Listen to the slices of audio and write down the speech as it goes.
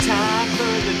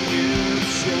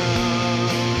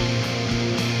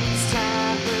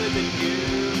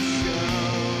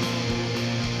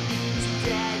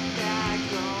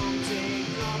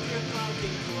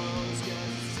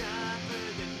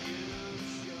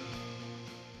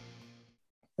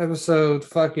Episode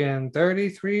fucking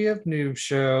 33 of Noob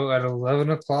Show at 11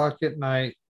 o'clock at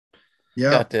night. Yeah,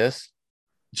 Got this.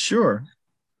 sure.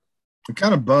 I'm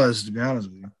kind of buzzed, to be honest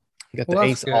with you. You got Well, the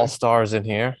that's Ace good. All Stars in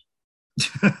here.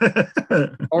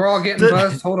 We're all getting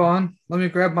buzzed. Hold on. Let me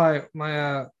grab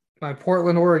my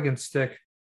Portland, Oregon stick.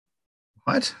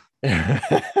 What?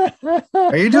 I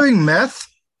Are you doing meth?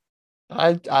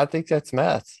 think that's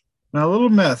meth. No, a little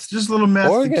meth. Just a little meth.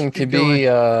 to Oregon keep it could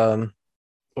going. be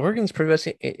Oregon's pretty much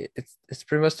it's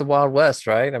pretty much the Wild West,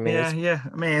 right? I mean, Yeah, it's yeah.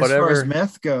 I mean, as far whatever. as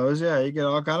meth goes, yeah, you get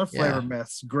all kind of flavor Yeah.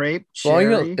 meths. Grape, As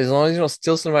cherry, long as you don't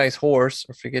steal somebody's horse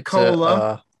or forget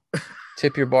cola. to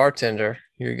tip your bartender,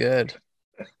 you're good.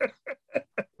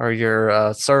 Or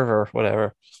your server,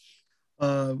 whatever.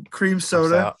 Cream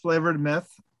soda, out. flavored meth.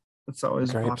 That's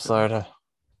always Grape popular. soda.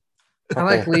 I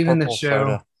like leaving the Purple show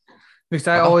soda. because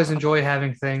I Uh-huh. always enjoy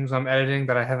having things I'm editing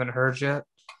that I haven't heard yet.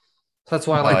 So that's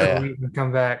why I like Oh, to yeah. leave and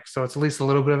come back. So it's at least a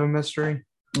little bit of a mystery.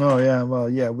 Oh yeah, well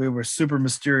yeah, we were super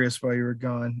mysterious while you were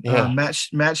gone. Yeah.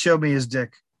 Matt showed me his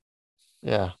dick.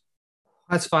 Yeah.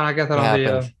 That's fine. I got that It on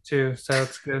video happened. too. So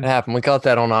it's good. It happened. We caught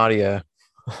that on audio.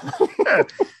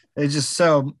 It just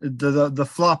so the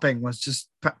flopping was just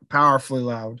powerfully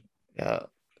loud. Yeah.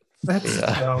 That's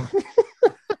Yeah. dumb.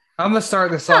 I'm gonna start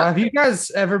this off. Have you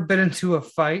guys ever been into a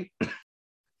fight?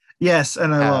 Yes,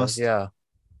 and I lost. Yeah.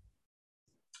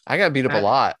 I got beat up a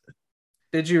lot.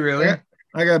 Did you really? Yeah.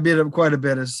 I got beat up quite a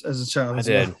bit as a child. I as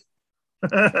did.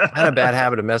 well. I had a bad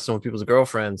habit of messing with people's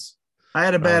girlfriends. I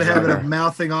had a when I bad was habit of younger.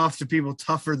 mouthing off to people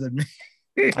tougher than me.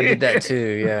 I did that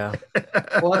too. Yeah.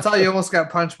 Well, that's how you almost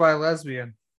got punched by a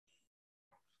lesbian.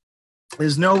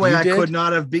 There's no way You I did? could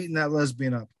not have beaten that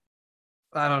lesbian up.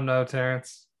 I don't know,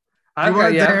 Terrence. You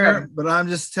weren't I've there, got- but I'm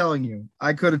just telling you,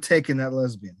 I could have taken that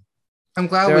lesbian. I'm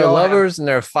glad There we are all have- lovers and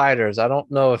there are fighters. I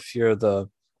don't know if you're the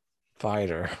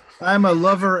fighter. I'm a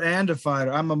lover and a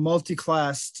fighter. I'm a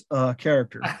multi-classed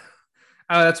character.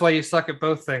 Oh, that's why you suck at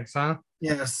both things, huh?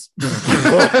 Yes.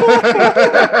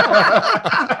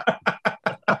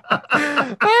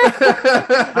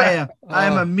 I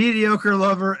am a mediocre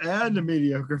lover and a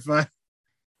mediocre fighter.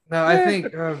 No, I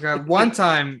think, oh God, one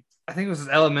time, I think it was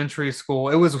elementary school.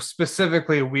 It was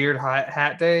specifically a weird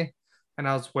hat day. And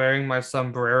I was wearing my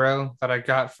sombrero that I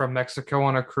got from Mexico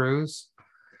on a cruise.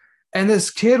 And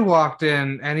this kid walked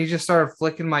in and he just started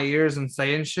flicking my ears and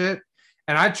saying shit.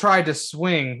 And I tried to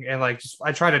swing and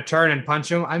I tried to turn and punch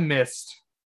him. I missed.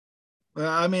 Well,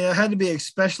 I mean, it had to be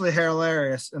especially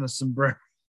hilarious in a sombrero.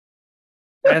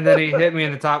 And then he hit me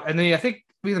in the top. And then I think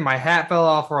either my hat fell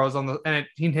off or I was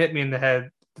he hit me in the head,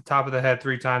 the top of the head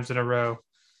 3 times in a row.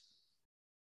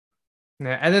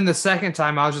 Yeah. And then the second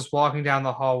time I was just walking down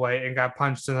the hallway and got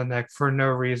punched in the neck for no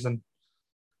reason.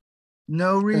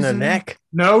 No In reason. the neck.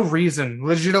 No reason.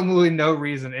 Legitimately no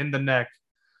reason in the neck.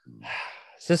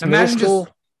 Is this Imagine middle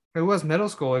school? It was middle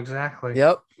school, exactly.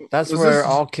 Yep. That's Was where this-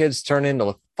 all kids turn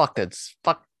into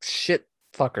shit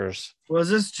fuckers. Was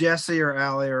this Jesse or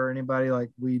Allie or anybody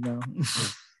like we know?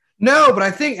 No, but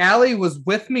I think Allie was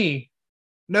with me.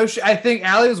 I think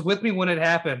Allie was with me when it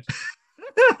happened.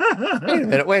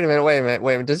 Wait a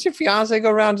minute. Does your fiance go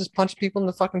around just punch people in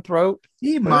the fucking throat?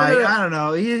 He might. I don't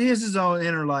know. He has his own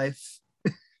inner life.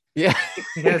 Yeah.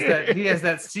 He has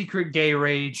that secret gay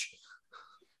rage.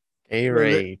 A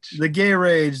rage. The gay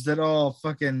rage that all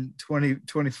fucking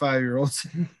 25-year-olds.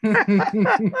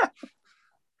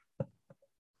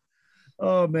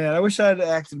 Oh man, I wish I had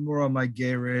acted more on my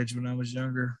gay rage when I was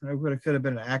younger. Could have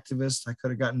been an activist. I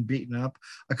could have gotten beaten up.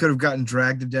 I could have gotten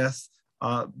dragged to death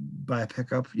by a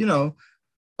pickup. You know,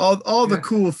 all the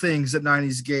cool things that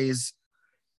 90s gays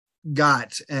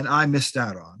got and I missed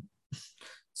out on.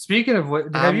 Speaking of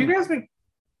what, have you guys been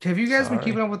Sorry.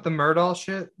 keeping up with the Murdaugh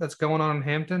shit that's going on in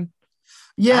Hampton?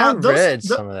 Yeah, I read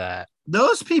some of that.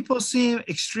 Those people seem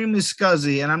extremely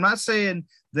scuzzy, and I'm not saying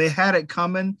they had it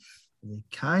coming. They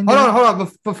kind of Hold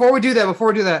on. Before we do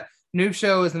that, Noob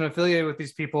Show isn't affiliated with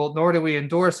these people, nor do we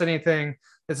endorse anything.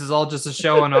 This is all just a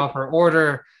show and offer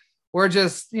order. We're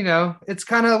just, it's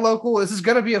kind of local. This is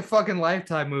gonna be a fucking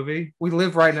Lifetime movie. We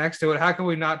live right next to it. How can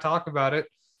we not talk about it?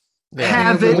 Yeah.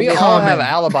 Have it We all coming. have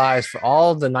alibis for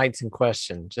all the nights in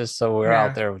question, just so we're Yeah.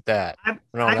 out there with that. I'm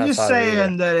We're on that just side of the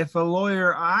saying that if a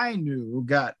lawyer I knew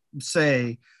got,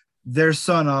 say, their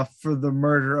son off for the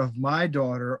murder of my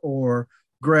daughter or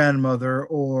grandmother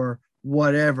or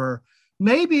whatever,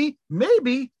 maybe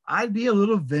I'd be a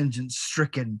little vengeance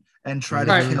stricken and try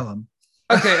to Right. kill him.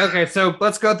 Okay. So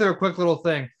let's go through a quick little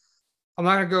thing. I'm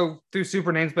not gonna go through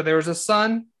super names, but there was a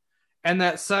son, and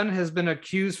that son has been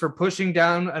accused for pushing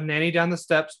down a nanny down the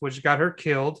steps, which got her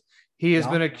killed. He has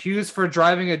Yeah. been accused for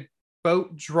driving a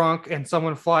boat drunk and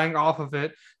someone flying off of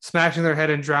it, smashing their head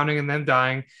and drowning and them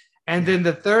dying. And then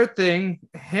the third thing,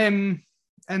 him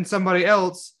and somebody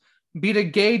else beat a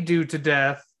gay dude to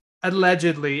death,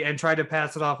 allegedly, and tried to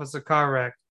pass it off as a car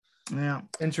wreck. Yeah.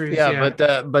 Injuries, Yeah,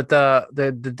 but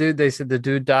the dude, they said the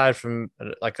dude died from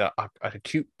like an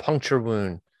acute puncture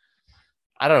wound.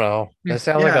 I don't know. That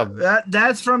sounds like a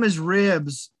that's from his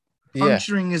ribs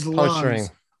puncturing his lungs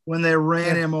when they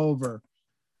ran him over.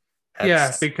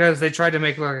 Yeah, because they tried to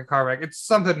make it like a car wreck. It's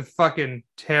something fucking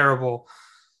terrible.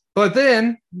 But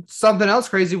then something else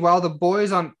crazy. While the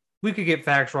boys on, we could get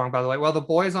facts wrong, by the way. While the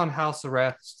boys on house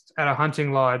arrest at a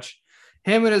hunting lodge,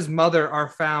 him and his mother are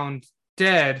found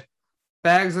dead,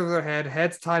 bags over their head,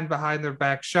 heads tied behind their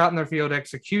back, shot in their field,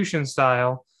 execution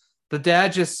style. The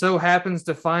dad just so happens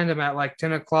to find him at like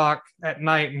 10 o'clock at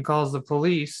night and calls the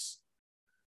police.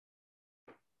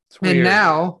 And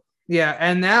now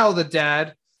the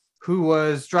dad, who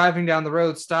was driving down the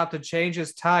road, stopped to change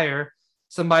his tire.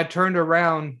 Somebody turned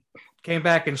around, came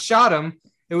back and shot him.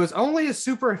 It was only a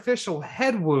superficial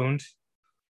head wound,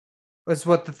 is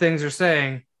what the things are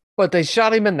saying. But they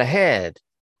shot him in the head.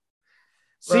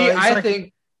 See, I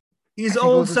think he's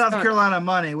old South Carolina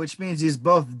money, which means he's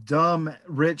both dumb,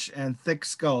 rich, and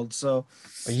thick-skulled. So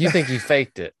you think he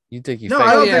faked it? You think he? No,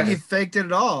 I don't think he faked it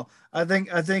at all. I think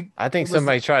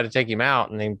somebody tried to take him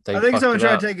out, and they I think someone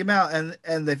tried to take him out,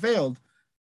 and they failed.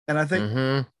 And I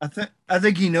think I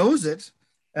think he knows it.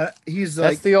 He's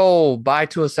like, that's the old buy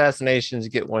two assassinations,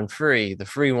 get one free. The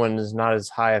free one is not as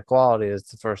high a quality as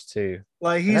the first two.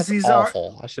 Like he's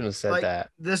awful. I shouldn't have said that.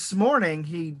 This morning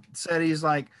he said he's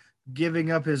like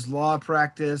giving up his law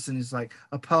practice, and he's like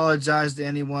apologize to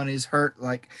anyone he's hurt.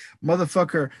 Like,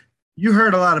 motherfucker, you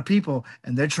hurt a lot of people,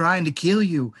 and they're trying to kill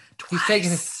you.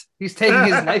 Twice. He's taking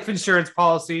his life insurance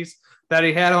policies that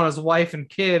he had on his wife and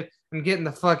kid and getting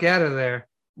the fuck out of there.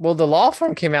 Well, the law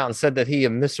firm came out and said that he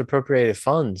misappropriated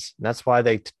funds. And that's why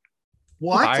they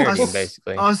fired him,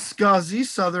 basically. A scuzzy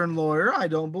Southern lawyer? I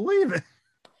don't believe it.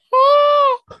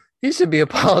 He should be a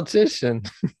politician.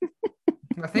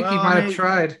 I think he might have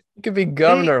tried. He could be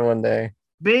governor one day.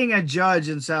 Being a judge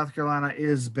in South Carolina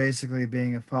is basically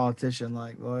being a politician.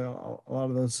 Like a lot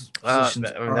of those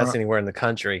positions. That's anywhere in the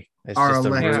country. It's just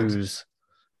a ruse.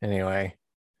 Anyway.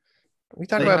 We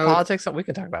talk about politics. We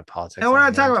can talk about politics. No, we're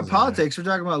not talking about politics. We're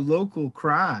talking about local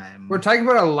crime. We're talking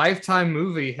about a Lifetime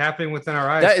movie happening within our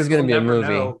eyes. That is going to be a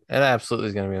movie. That absolutely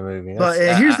is going to be a movie. But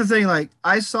here's the thing: like,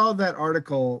 I saw that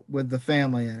article with the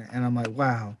family in it, and I'm like,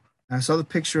 wow. And I saw the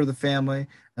picture of the family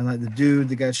and like the dude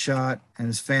that got shot and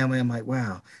his family. I'm like,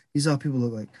 wow, these all people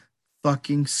look like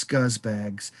fucking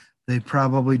scuzzbags. They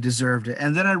probably deserved it.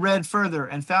 And then I read further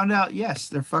and found out, yes,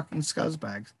 they're fucking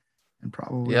scuzzbags and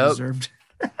probably deserved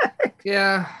it.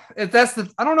 Yeah, I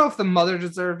don't know if the mother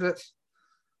deserved it.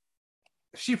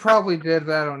 She probably did,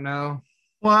 but I don't know.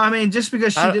 Well, I mean, just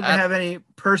because she didn't have any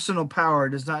personal power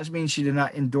does not mean she did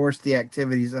not endorse the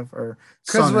activities of her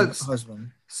son and husband.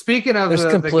 Speaking of there's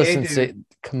complicity.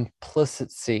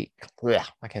 Yeah,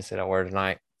 I can't say that word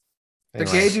tonight. Anyway,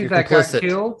 the gay dude that got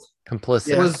killed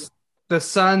was the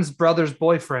son's brother's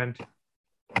boyfriend.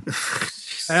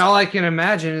 And all I can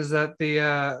imagine is that they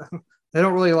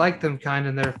don't really like them kind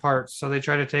in their parts, so they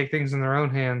try to take things in their own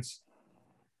hands.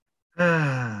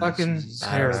 Fucking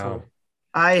terrible.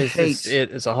 I hate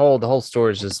it as a whole. The whole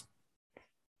story is just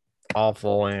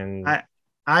awful, and I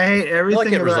hate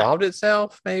everything. Like it resolved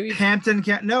itself, maybe. Hampton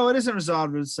can't. No, it isn't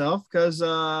resolved itself because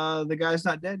the guy's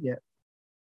not dead yet.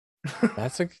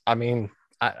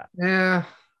 Yeah.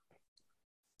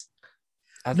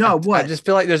 I just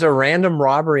feel like there's a random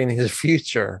robbery in his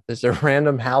future. There's a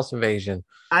random house invasion.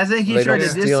 I think he tried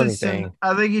to distance him.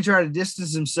 I think he tried to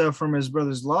distance himself from his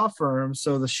brother's law firm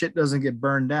so the shit doesn't get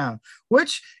burned down.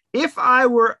 Which, if I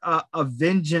were a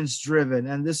vengeance-driven,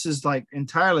 and this is like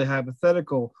entirely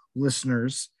hypothetical,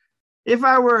 listeners, if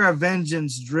I were a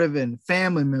vengeance-driven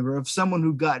family member of someone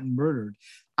who got murdered,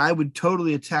 I would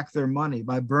totally attack their money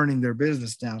by burning their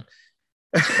business down.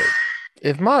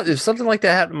 If something like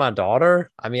that happened to my daughter,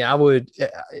 I mean, I would.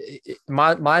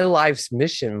 My life's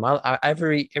mission,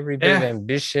 every bit of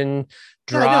ambition,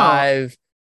 drive,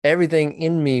 everything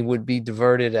in me would be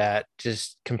diverted at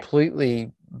just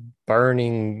completely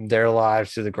burning their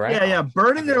lives to the ground. Yeah,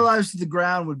 burning their lives to the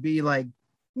ground would be like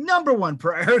number one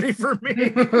priority for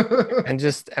me. And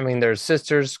just, I mean, there's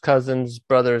sisters, cousins,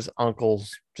 brothers,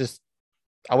 uncles. Just,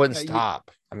 I wouldn't stop.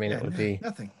 I mean, it would be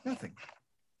nothing.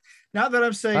 Not that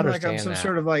I'm saying like I'm some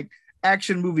sort of like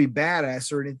action movie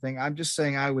badass or anything. I'm just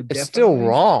saying I would. It's still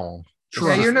wrong.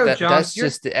 Yeah, you're no John. That's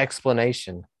just the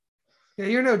explanation. Yeah,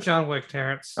 you're no John Wick,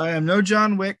 Terrence. I am no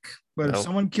John Wick. But if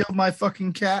someone killed my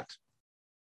fucking cat,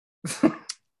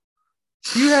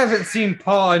 You haven't seen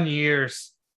Paul in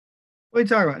years. What are you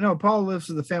talking about? No, Paul lives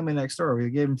with the family next door. We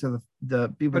gave him to the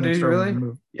people Oh, did next you door when really? we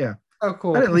moved. Yeah. Oh,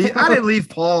 cool. I didn't leave. I didn't leave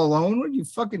Paul alone. What are you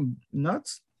fucking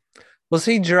nuts? Was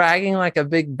he dragging like a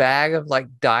big bag of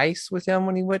like dice with him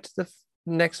when he went to the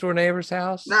next door neighbor's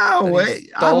house? No that way.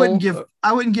 he I wouldn't stole?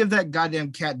 give that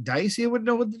goddamn cat dice. He wouldn't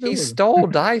know what to do He with them. stole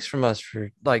dice from us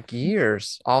for like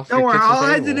years off Don't your worry. kitchen All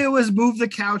I had to table. do was move the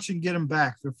couch and get them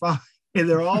back. They're fine.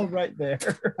 They're all right there.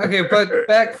 Okay, but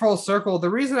back full circle. The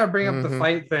reason I bring up the Mhm.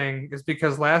 fight thing is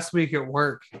because last week at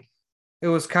work, it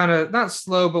was kind of not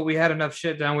slow, but we had enough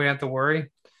shit done. We didn't have to worry.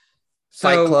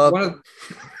 Fight So Club.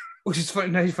 which is funny.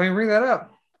 Now you finally bring that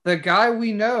up. The guy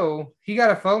we know, he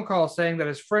got a phone call saying that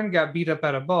his friend got beat up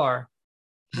at a bar.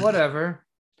 Whatever.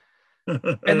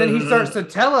 And then he starts to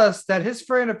tell us that his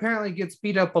friend apparently gets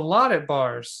beat up a lot at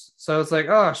bars. So it's like,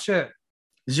 oh shit.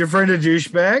 Is your friend a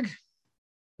douchebag?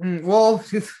 Well,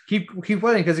 keep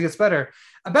waiting because it gets better.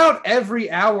 About every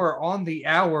hour on the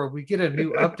hour, we get a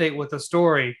new update with a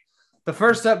story. The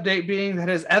first update being that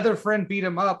his other friend beat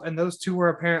him up, and those two were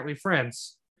apparently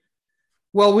friends.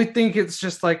 Well, we think it's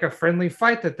just like a friendly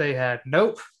fight that they had.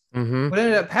 Nope. Mm-hmm. What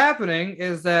ended up happening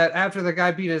is that after the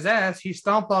guy beat his ass, he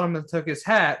stomped on him and took his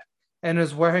hat and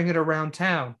is wearing it around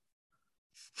town.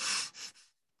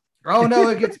 Oh no,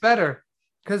 it gets better.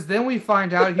 Because then we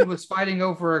find out he was fighting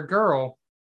over a girl.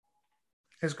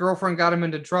 His girlfriend got him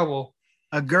into trouble.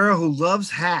 A girl who loves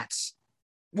hats.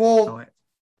 Well,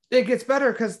 it gets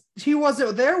better because he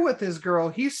wasn't there with his girl.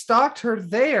 He stalked her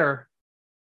there.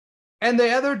 And the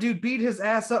other dude beat his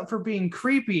ass up for being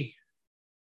creepy.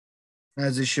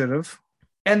 As he should have.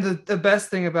 And the best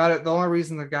thing about it, the only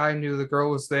reason the guy knew the girl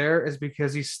was there is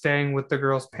because he's staying with the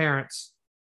girl's parents.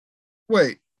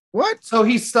 Wait, what? So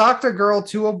he stalked a girl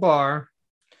to a bar,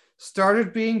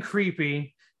 started being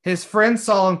creepy. His friend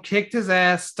saw him, kicked his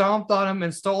ass, stomped on him,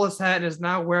 and stole his hat and is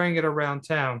now wearing it around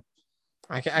town.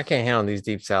 I can't handle these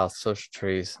deep south social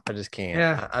trees. I just can't.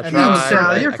 Yeah. I And tried.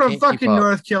 Sal, you're I from can't keep fucking up.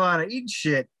 North Carolina. Eat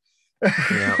shit.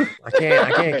 Yeah, I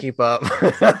can't keep up.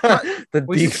 The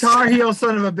You deep Tar Heel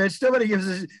son of a bitch.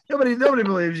 Nobody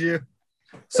believes you.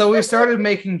 So we started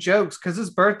making jokes because his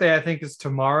birthday, I think, is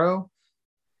tomorrow.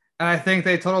 And I think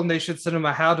they told him they should send him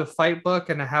a how to fight book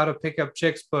and a how to pick up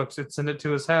chicks books and send it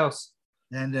to his house.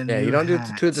 And yeah, you don't do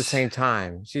the two at the same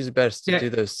time. She's best to do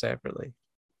those separately.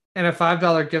 And a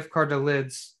 $5 gift card to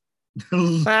Lids.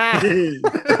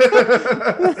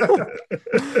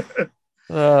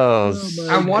 Oh,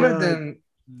 I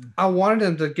wanted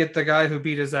them to get the guy who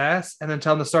beat his ass and then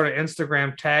tell him to start an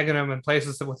Instagram tagging him in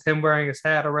places with him wearing his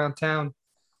hat around town.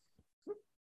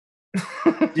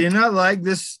 Do you not like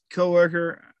this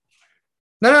coworker?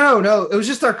 No. It was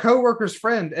just our coworker's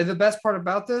friend. And the best part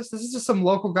about this is just some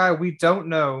local guy we don't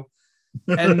know.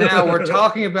 And now we're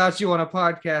talking about you on a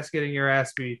podcast getting your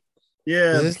ass beat.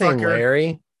 Yeah. Is his name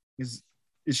Larry?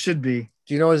 It should be.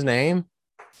 Do you know his name?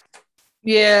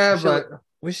 Yeah, but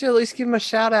we should at least give him a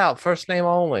shout out, first name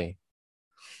only.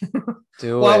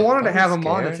 I wanted to have him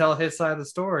on to tell his side of the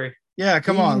story. Yeah,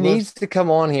 come on. He needs to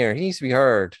come on here. He needs to be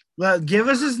heard. Give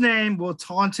us his name. We'll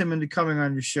taunt him into coming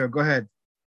on your show. Go ahead.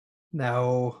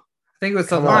 No, I think it was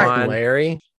Come something on, like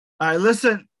Larry. All right,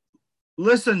 listen,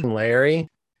 Larry.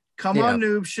 Come on,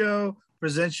 Noob Show.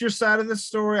 Present your side of the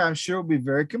story. I'm sure it'll be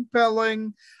very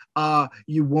compelling.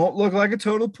 You won't look like a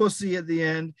total pussy at the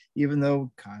end, even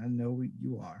though kind of know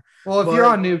you are. Well, if you're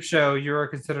on Noob Show, you are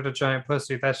considered a giant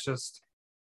pussy. That's just.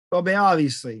 Well, I mean,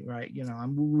 obviously, right? You know,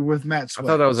 I'm with Matt Sweat. I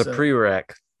thought that was a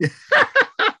prereq.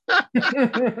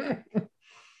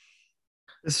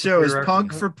 This show is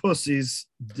punk for pussies,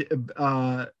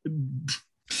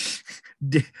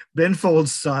 Ben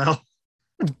Folds style.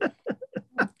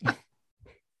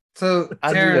 So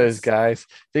I do those guys.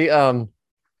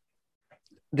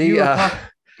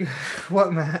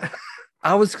 What, Matt?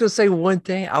 I was gonna say one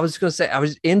thing. I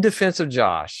was in defense of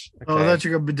Josh. Okay? Oh, I thought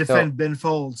you're gonna defend Ben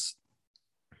Folds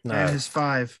and his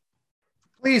 5.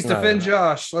 Please defend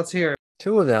Josh. Let's hear it.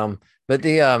 2 of them, but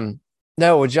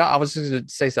I was just going to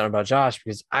say something about Josh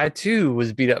because I too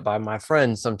was beat up by my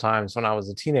friends sometimes when I was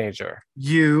a teenager.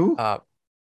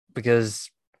 Because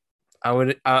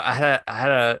I had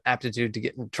an aptitude to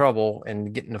get in trouble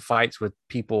and get into fights with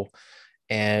people,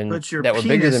 and that were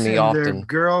bigger than me often. Their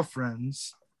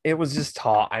girlfriends. It was just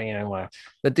taught.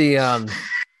 But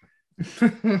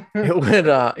it would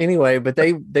anyway, but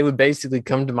they would basically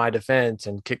come to my defense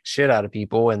and kick shit out of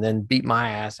people and then beat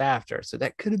my ass after. So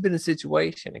that could have been a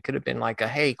situation. It could have been like a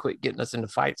hey, quit getting us into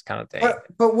fights kind of thing.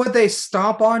 But would they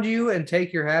stomp on you and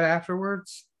take your hat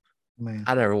afterwards? Man,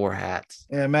 I never wore hats.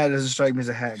 Yeah, Matt doesn't strike me as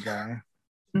a hat guy.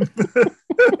 Because,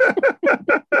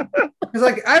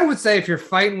 like, I would say if you're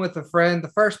fighting with a friend, the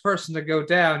first person to go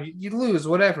down, you lose,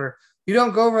 whatever. You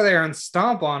don't go over there and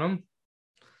stomp on them.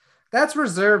 That's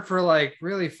reserved for like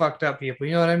really fucked up people.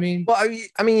 You know what I mean? Well,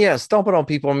 I mean, yeah, stomping on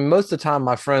people. I mean, most of the time,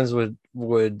 my friends would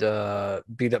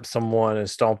beat up someone and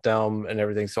stomp them and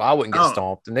everything, so I wouldn't get Oh,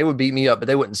 stomped, and they would beat me up, but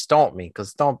they wouldn't stomp me because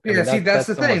stomp. I Yeah. mean, See, that's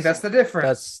the that's thing. almost That's the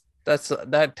difference.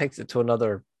 that takes it to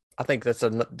another. I think that's a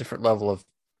different level of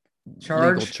legal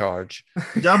Charge. charge.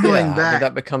 doubling Yeah, I mean back.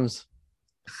 that becomes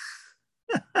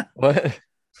what?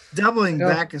 Doubling Yeah.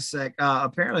 back a sec.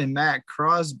 Apparently, Matt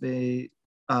Crosby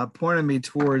pointed me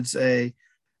towards a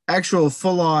actual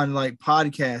full-on like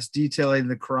podcast detailing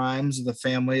the crimes of the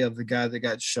family of the guy that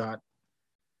got shot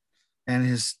and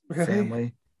his Really?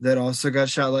 family that also got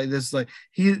shot. Like this, like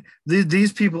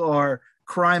these people are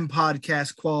crime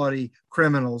podcast quality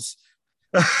criminals.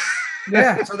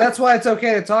 Yeah. So that's why it's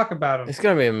okay to talk about them. It's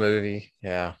gonna be a movie.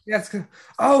 Yeah. Yeah.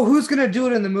 Oh, who's gonna do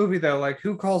it in the movie though? Like,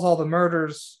 who calls all the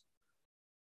murders?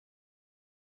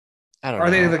 I don't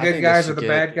Are they know. the I good think guys they or the should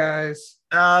bad guys?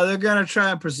 They're gonna try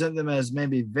and present them as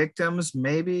maybe victims,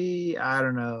 maybe I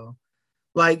don't know.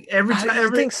 Like every time,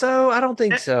 You think so? I don't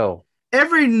think so.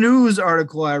 every news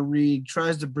article I read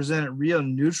tries to present it real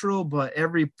neutral, but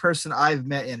every person I've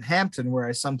met in Hampton, where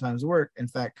I sometimes work, in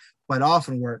fact, quite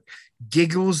often work,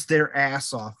 giggles their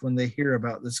ass off when they hear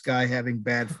about this guy having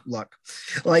bad luck.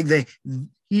 Like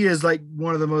he is like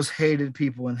one of the most hated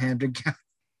people in Hampton County.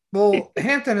 Well,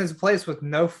 Hampton is a place with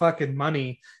no fucking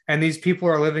money, and these people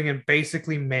are living in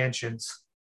basically mansions.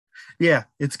 Yeah,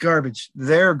 it's garbage.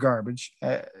 They're garbage.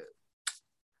 I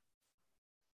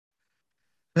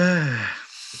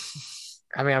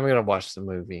mean, I'm gonna watch the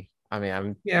movie. I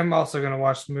mean, I'm also gonna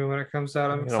watch the movie when it comes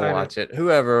out. I'm gonna excited. watch it.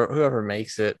 Whoever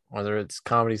makes it, whether it's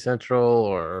Comedy Central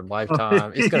or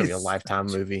Lifetime, it's gonna be a Lifetime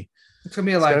movie. It's gonna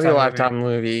be a It's gonna be lifetime. a Lifetime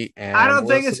movie, and I don't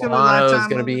think Melissa it's gonna be a Milano is Lifetime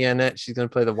gonna movie. be in it. She's gonna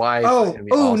play the wife. It's Oh, gonna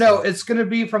be oh awesome. no! It's gonna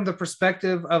be from the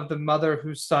perspective of the mother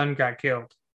whose son got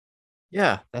killed.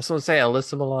 Yeah, that's what I'm saying.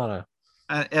 Alyssa Milano.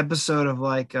 An episode of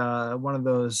like one of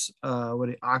those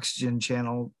Oxygen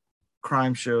Channel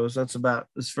crime shows. That's about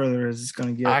as further as it's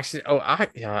going to get. I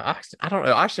don't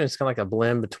know. Actually, it's kind of like a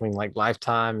blend between like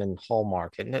Lifetime and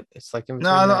Hallmark, isn't it? It's like in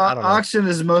between No, the I don't know. Oxygen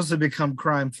has mostly become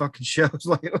crime fucking shows.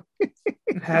 Like,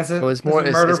 Has it? So it's more. Is it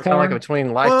It's murder kind of like porn?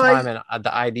 between Well, like- Lifetime and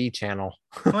the ID channel.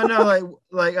 well, no,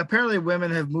 like apparently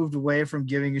women have moved away from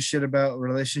giving a shit about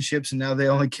relationships, and now they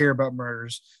only care about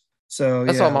murders. So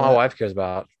That's yeah, all my wife cares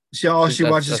about. She That's-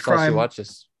 watches that's all she crime.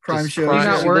 watches. crime Just shows. You're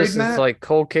not She worried, listens Matt? to like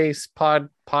cold case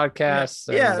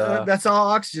podcasts. Yeah, and, that's all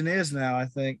Oxygen is now. I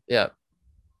think. yeah.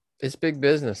 It's big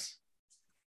business.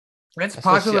 It's That's what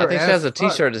popular. I think she has as a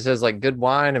T-shirt that says like "Good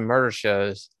Wine and Murder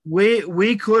Shows."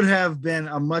 We could have been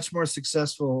a much more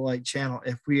successful like channel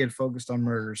if we had focused on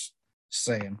murders. Just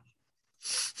saying.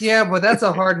 Yeah, but that's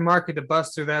a hard market to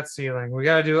bust through that ceiling. We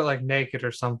got to do it like naked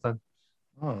or something.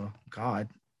 Oh God.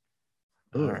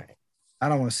 All Ugh. right. I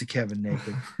don't want to see Kevin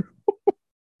naked.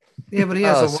 Yeah, but he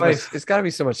has a wife. It's got to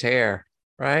be so much hair,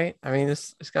 right? I mean,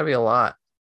 it's got to be a lot.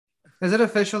 Is it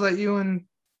official that you and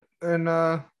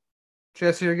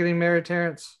Jesse are getting married,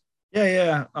 Terrence?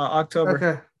 Yeah. October.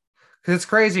 Okay. Because it's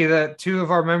crazy that two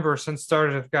of our members since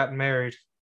started have gotten married.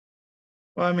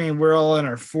 Well, I mean, we're all in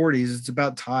our 40s. It's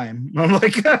about time. I'm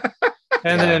like, And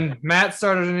Yeah. then Matt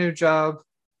started a new job.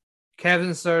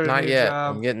 Kevin started a Not new yet.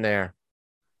 job. I'm getting there.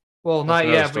 Well, That's not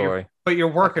another yet, story. but you're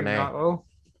working Fucking A. now. Oh,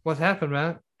 what happened,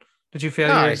 Matt? Did you fail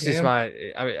No, your it's just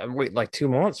exam? I'm waiting like 2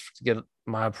 months to get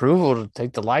my approval to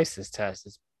take the license test.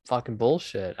 It's fucking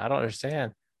bullshit. I don't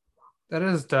understand. That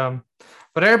is dumb.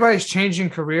 But everybody's changing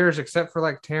careers except for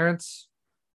like Terrence.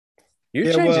 You're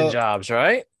Yeah, changing well- jobs,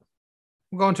 right?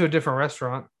 I'm going to a different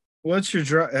restaurant. what's your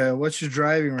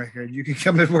driving record? You can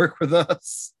come and work with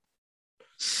us.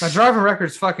 My driving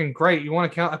record's fucking great. You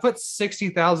want to count? I put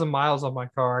 60,000 miles on my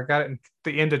car. I got it in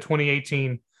the end of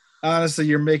 2018. Honestly,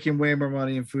 you're making way more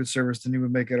money in food service than you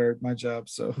would make at my job.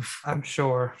 So I'm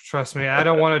sure. Trust me. I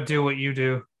don't want to do what you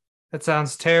do. That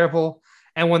sounds terrible.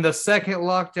 And when the second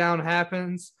lockdown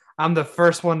happens, I'm the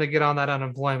first one to get on that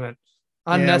unemployment.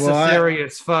 Yeah, well, Unnecessary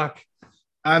as fuck.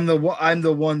 I'm the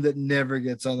one that never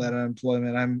gets on that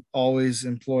unemployment. I'm always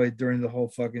employed during the whole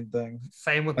fucking thing.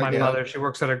 Same with my Yeah. mother. She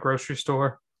works at a grocery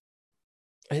store.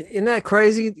 Isn't that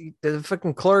crazy? The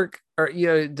fucking clerk or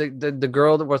the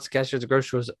girl that works the cashier at the grocery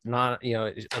store is not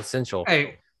essential.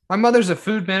 Hey, my mother's a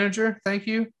food manager. Thank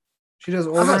you. She does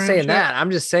ordering. I'm not and saying shit. that.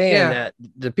 I'm just saying Yeah. that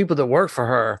the people that work for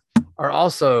her are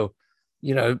also,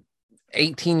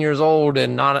 18 years old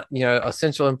and not,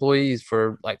 essential employees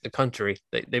for like the country.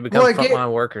 They become Well, I get-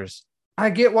 frontline workers. I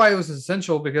get why it was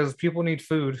essential because people need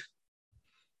food.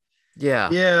 Yeah.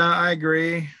 Yeah, I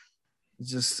agree.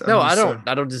 No, I'm I just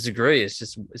don't disagree. It's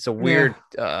just it's a weird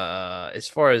as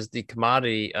far as the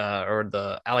commodity or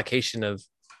the allocation of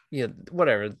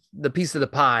whatever the piece of the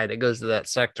pie that goes to that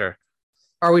sector.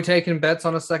 Are we taking bets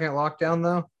on a second lockdown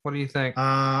though? What do you think?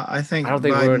 I I think don't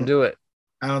think we're gonna Biden. do it.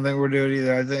 I don't think we're doing it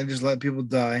either. I think just let people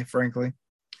die. Frankly,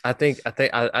 I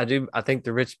do. I think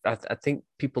the rich. I think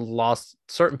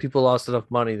certain people lost enough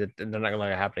money that they're not gonna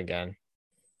let it happen again.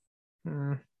 I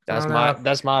don't know.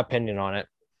 That's my opinion on it.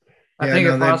 I yeah, think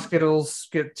no, if hospitals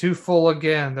get too full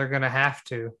again, they're gonna have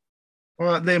to. they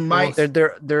Well, might. they're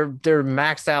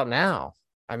maxed out now.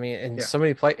 I mean, in Yeah. so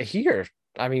many places here.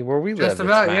 I mean, where we Just live, it's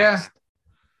about, yeah. maxed.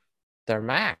 They're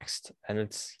maxed, and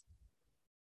it's.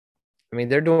 I mean,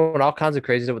 they're doing all kinds of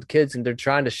crazy stuff with kids, and they're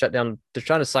trying to shut down. They're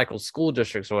trying to cycle school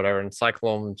districts or whatever, and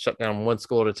cycle them, and shut down one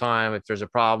school at a time if there's a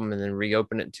problem, and then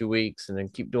reopen it in 2 weeks, and then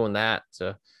keep doing that.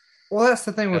 So, Well, that's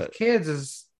the thing uh, with kids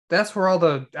is that's where all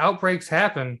the outbreaks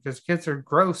happen because kids are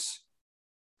gross.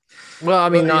 well, I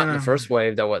mean, But not in the first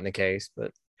wave, that wasn't the case,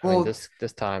 but I mean, Well, this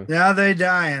time, now they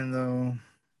dying though.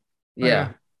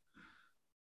 yeah.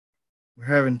 We're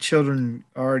having children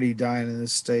already dying in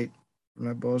this state from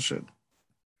that bullshit.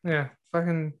 Yeah,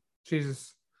 fucking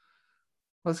Jesus.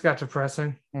 That's got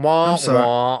depressing. Wah I'm sorry.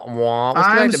 wah wah. Let's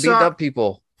go I'm back to beating sorry. up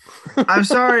people. I'm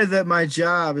sorry that my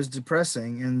job is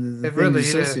depressing and the It things really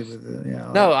associated is. with it.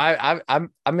 Yeah. No,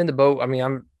 I'm in the boat. I mean,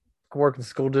 I'm working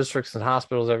school districts and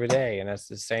hospitals every day, and that's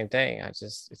the same thing. It's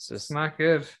It's just not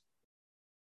good.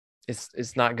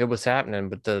 it's not good what's happening,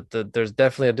 but there's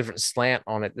definitely a different slant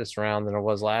on it this round than it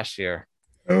was last year.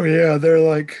 Oh yeah, they're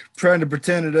like trying to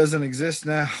pretend it doesn't exist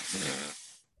now.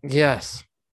 Yes.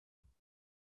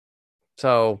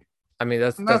 So, I mean,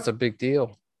 And that's a big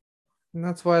deal.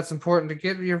 that's why it's important to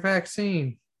get your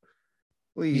vaccine. You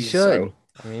Please. should.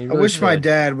 I mean, you I really wish my should.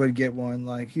 dad would get one.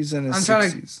 Like he's in his I'm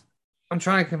trying to 60s. I'm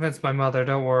trying to convince my mother.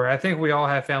 Don't worry. I think we all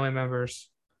have family members.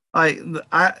 My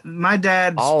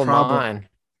dad's All of problem. mine,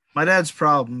 My dad's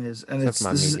problem is, and except for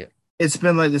my immediate. it's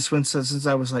been like this since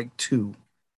I was like 2.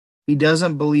 He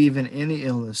doesn't believe in any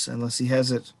illness unless he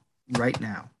has it right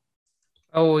now.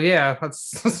 Oh yeah,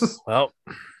 that's Well,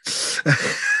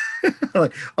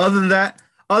 Like other than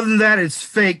that, it's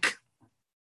fake.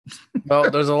 well,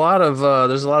 there's a lot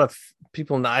of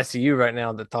people in the ICU right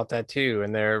now that thought that too,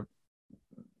 and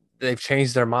they've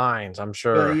changed their minds. I'm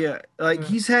sure. Yeah, like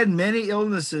he's had many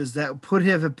illnesses that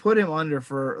have put him under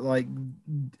for like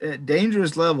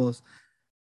dangerous levels,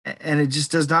 and it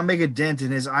just does not make a dent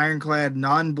in his ironclad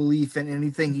non-belief in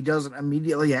anything he doesn't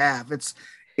immediately have.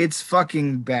 It's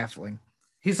fucking baffling.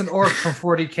 he's an orc from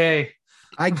 40K.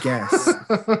 I guess.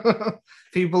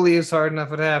 If he believes hard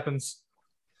enough, it happens.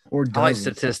 Or I like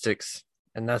doesn't. statistics,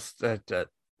 and that's that.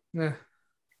 Yeah.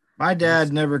 My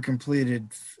dad never completed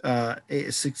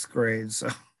 6th grade, so.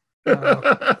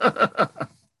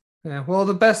 Yeah. Well,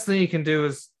 the best thing you can do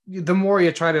is the more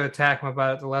you try to attack them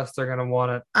about it, the less they're gonna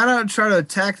want it. I don't try to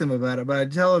attack them about it, but I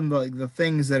tell them like the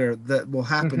things that will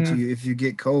happen to Mhm. you if you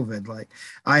get COVID. Like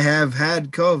I have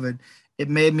had COVID. It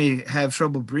made me have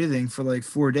trouble breathing for like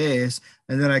 4 days,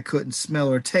 and then I couldn't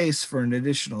smell or taste for an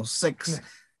additional 6.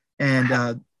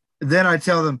 And then I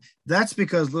tell them that's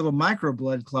because little micro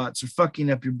blood clots are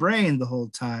fucking up your brain the whole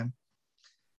time.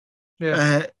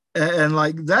 Yeah. And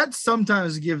like that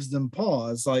sometimes gives them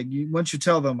pause. Like once you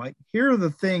tell them, like, here are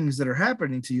the things that are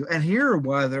happening to you, and here are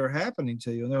why they're happening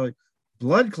to you. And they're like,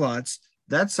 blood clots,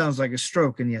 that sounds like a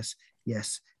stroke. And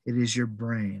yes, it is your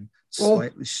brain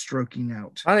slightly stroking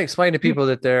out. I explain to people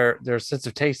that their sense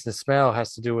of taste and smell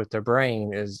has to do with their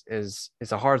brain is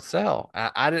a hard sell.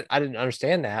 I didn't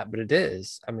understand that, but it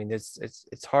is. I mean,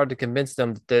 it's hard to convince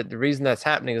them that the reason that's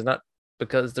happening is not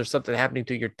because there's something happening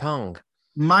to your tongue.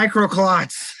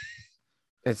 Microclots.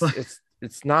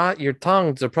 It's not your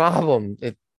tongue's the problem.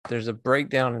 There's a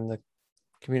breakdown in the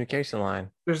communication line.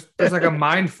 There's like a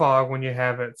mind fog when you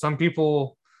have it. Some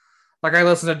people, like I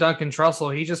listened to Duncan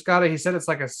Trussell, he just got it. He said it's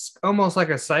like almost like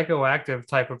a psychoactive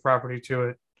type of property to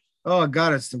it. Oh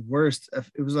God, it's the worst.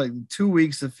 It was like 2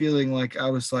 weeks of feeling like I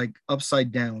was like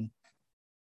upside down.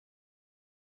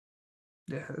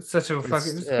 Yeah, it's such a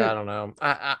fucking. I don't know.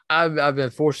 I've been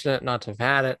fortunate not to have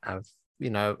had it. I've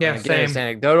Yeah, again, it's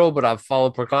anecdotal, but I've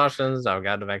followed precautions. I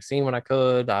got the vaccine when I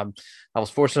could. I was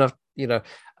fortunate enough,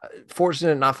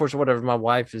 fortunate, not fortunate, whatever. My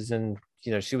wife is in,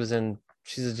 she's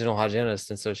a dental hygienist.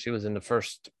 And so she was in the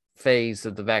first phase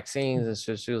of the vaccines. And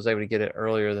so she was able to get it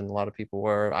earlier than a lot of people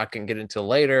were. I couldn't get it until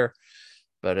later,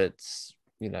 but it's,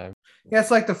 Yeah,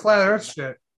 it's like the flat earth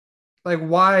shit. Like,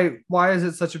 why is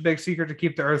it such a big secret to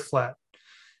keep the earth flat?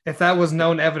 If that was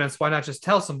known evidence, why not just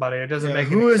tell somebody? It doesn't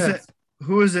make any sense.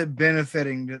 who is it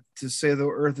benefiting to say the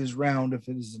Earth is round if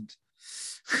it isn't?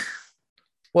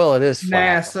 Well, it is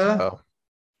flat. NASA. So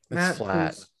it's Matt,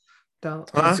 flat. please don't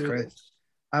Huh? do this.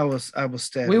 I was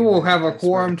stabbed. We will have a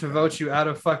quorum to vote you out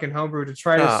of fucking homebrew to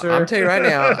try to No, serve. I'm telling you right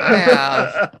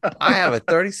now, I have a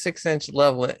 36-inch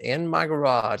level in my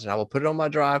garage, and I will put it on my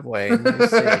driveway. And you'll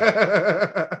see.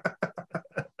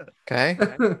 Okay,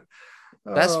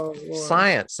 that's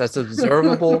science. That's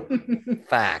observable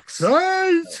facts.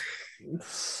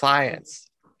 Science.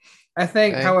 I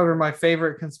think, Okay. however, my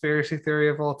favorite conspiracy theory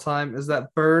of all time is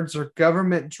that birds are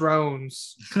government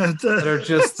drones that are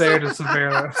just there to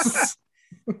surveil us.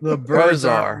 The Crows birds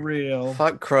are aren't real.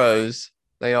 Fuck crows.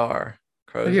 They are.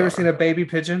 Crows. Have you ever seen a baby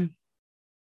pigeon?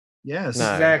 Yes.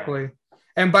 No. Exactly.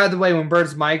 And by the way, when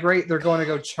birds migrate, they're going to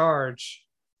go charge.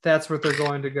 That's what they're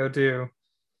going to go do.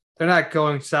 They're not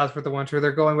going south for the winter.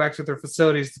 They're going back to their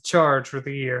facilities to charge for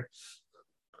the year.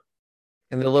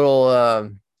 And the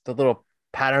little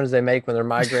patterns they make when they're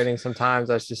migrating, sometimes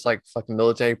that's just like fucking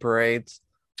military parades.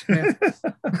 Yeah.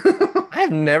 I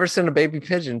have never seen a baby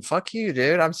pigeon. Fuck you,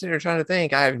 dude. I'm sitting here trying to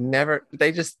think. I have never.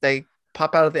 They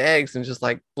pop out of the eggs and just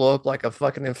like blow up like a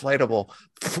fucking inflatable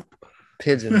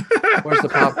pigeon. Where's the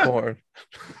popcorn?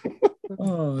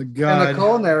 Oh god.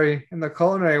 In the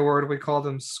culinary word, we call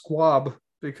them squab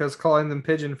because calling them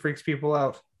pigeon freaks people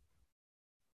out.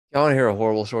 Y'all want to hear a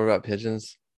horrible story about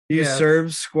pigeons? You Yes.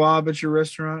 serve squab at your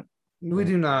restaurant? We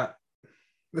do not.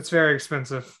 It's very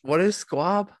expensive. What is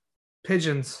squab?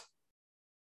 Pigeons.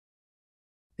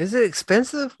 Is it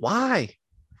expensive? Why?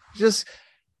 Just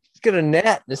get a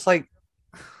net. It's like,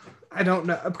 I don't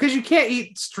know. Because you can't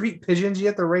eat street pigeons. You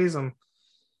have to raise them.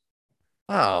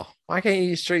 oh, why can't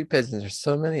you eat street pigeons? There's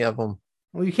so many of them.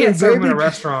 Well, you can't Yeah, serve them in a baby-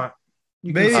 restaurant.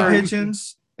 You can Baby serve-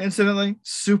 pigeons, incidentally,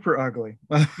 super ugly.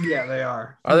 Yeah, they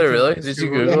are. Are they You can really? just Did you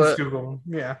them. Google Just it? Google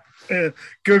them. Yeah.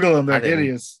 Google them, I they're didn't.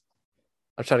 hideous.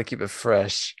 I'm trying to keep it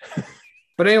fresh.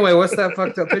 But anyway, what's that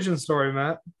fucked up pigeon story,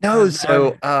 Matt? No,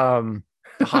 so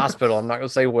the hospital, I'm not gonna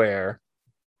say where.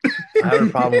 I have a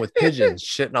problem with pigeons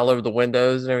shitting all over the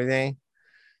windows and everything.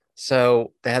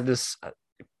 So they had this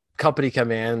company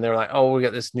come in and they're like, oh, we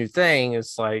got this new thing.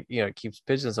 It's like, it keeps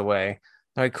pigeons away.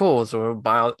 All right, cool. So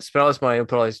we'll spend all this money and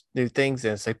put all these new things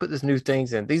in. So they put these new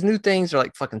things in. These new things are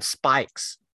like fucking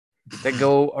spikes that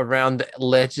go around the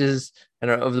ledges and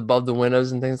are above the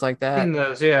windows and things like that. Seen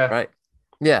those, yeah. Right.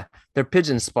 Yeah. They're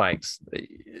pigeon spikes.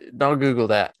 Don't Google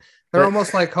that. They're But-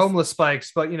 almost like homeless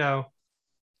spikes, but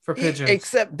for pigeons.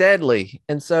 except deadly.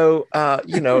 And so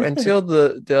until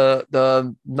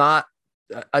the not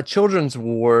a children's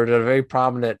ward at a very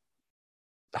prominent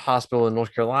hospital in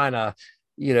North Carolina,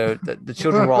 the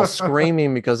children were all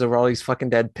screaming because there were all these fucking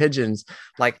dead pigeons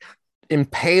like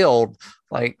impaled,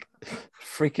 like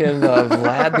freaking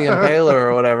Vlad the Impaler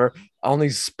or whatever, on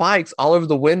these spikes all over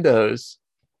the windows.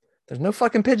 There's no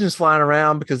fucking pigeons flying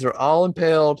around because they're all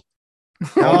impaled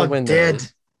on All the windows.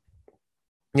 dead.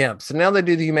 Yeah, so now they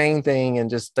do the humane thing and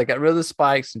they got rid of the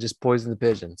spikes and just poison the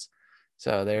pigeons.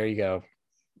 So there you go.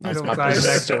 That's don't my buy pigeon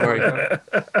that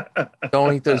story.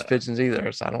 Don't eat those pigeons either.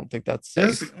 So I don't think that's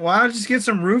safe. Why not just get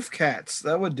some roof cats?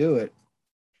 That would do it.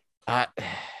 Or an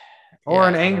I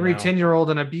don't angry know. 10-year-old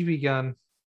and a BB gun.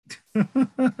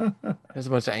 There's a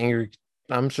bunch of angry.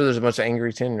 I'm sure there's a bunch of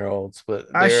angry 10-year-olds, but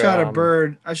I they're, shot a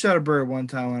bird. I shot a bird one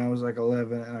time when I was like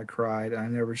 11 and I cried. I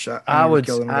never shot. I never would.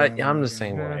 killed an I'm animal the again.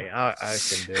 same Yeah. way. I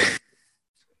can do it.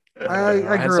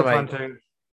 I had grew up somebody- hunting.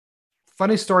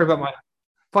 Funny story about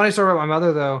my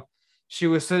mother though. She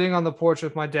was sitting on the porch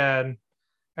with my dad,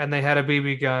 and they had a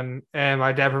BB gun. And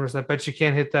my dad was like, "I bet you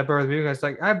can't hit that bird with a BB gun." It's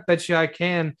like, "I bet you I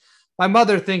can." My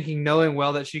mother, thinking, knowing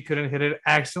well that she couldn't hit it,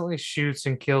 accidentally shoots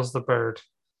and kills the bird.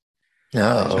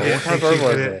 No, She what didn't kind of think bird she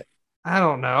was could it? I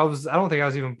don't know. I don't think I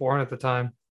was even born at the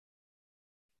time.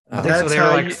 I think That's so. They were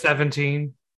how like you-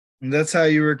 17. And that's how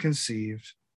you were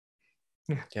conceived.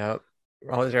 Yep.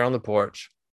 Always there on the porch.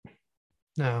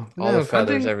 No, All no, the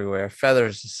feathers hunting- everywhere.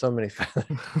 Feathers, just so many feathers.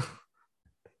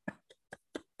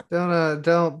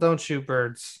 Don't shoot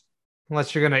birds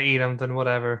unless you're gonna eat them. Then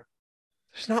whatever.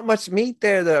 There's not much meat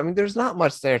there, though. I mean, there's not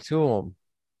much there to them.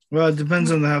 Well, it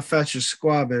depends on how fat your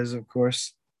squab is, of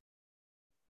course.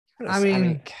 I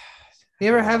mean, You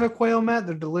ever have a quail, Matt?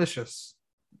 They're delicious.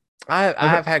 I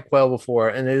have had quail before,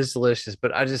 and it is delicious.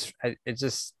 But it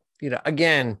just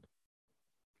again,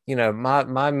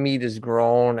 my meat is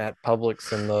grown at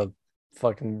Publix in the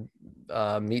fucking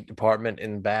meat department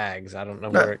in bags. I don't know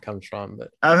where it comes from,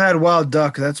 but I've had wild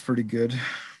duck. That's pretty good.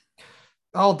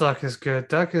 All duck is good.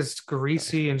 Duck is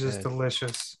greasy and just Good.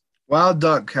 delicious. Wild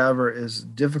duck, however, is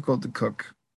difficult to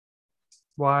cook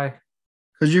Why?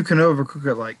 because you can overcook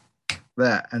it like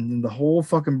that, and then the whole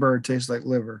fucking bird tastes like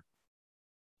liver.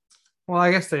 Well,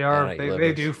 I guess they I are. don't eat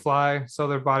They do livers. fly, so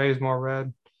their body is more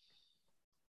red.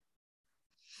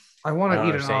 I I want to don't eat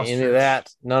an understand any of ostrich. that,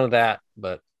 none of that,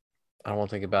 but I don't want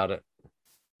to think about it.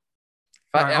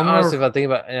 All right, I'm Honestly, if gonna. I think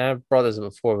about, and I've brought this up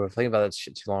before, but if I think about that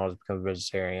shit too long, I'll become a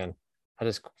vegetarian. I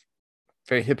just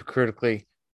very hypocritically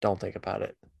don't think about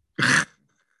it.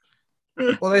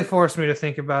 Well, they forced me to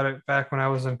think about it back when I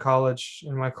was in college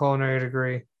in my culinary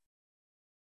degree.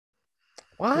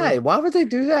 Why? With Why would they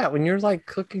do that when you're like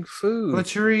cooking food?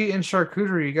 butchery and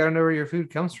charcuterie, you got to know where your food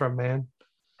comes from, man.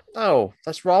 No,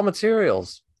 that's raw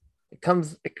materials. It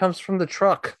comes from the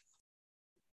truck.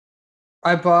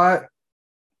 I bought.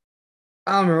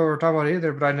 I don't remember what we're talking about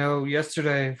either, but I know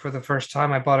yesterday for the first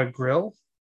time I bought a grill.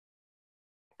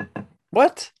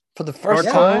 What? For the first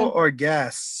Charcoal time? or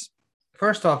gas?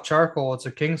 First off, charcoal. It's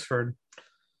a Kingsford,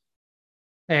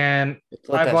 and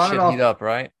Let I that bought it shit heat off. up,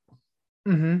 right?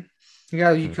 Mm-hmm.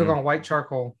 You cook Mm-hmm. on white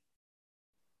charcoal.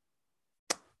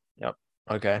 Yep.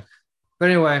 Okay. But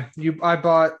anyway, I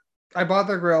bought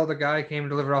the grill. The guy came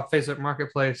delivered off Facebook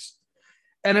Marketplace,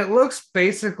 and it looks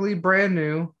basically brand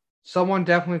new. Someone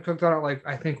definitely cooked on it like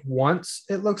I think once.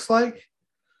 It looks like,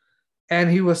 and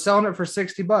he was selling it for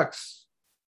 $60.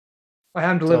 I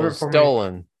had him So it deliver it was for me.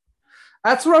 stolen.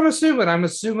 That's what I'm assuming. I'm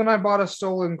assuming I bought a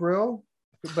stolen grill,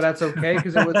 but that's okay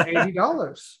because it was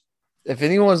 $80. If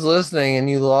anyone's listening and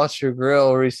you lost your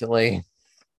grill recently,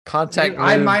 contact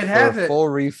I Lube might for a have it. full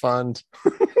refund.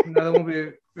 No, there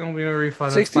won't be no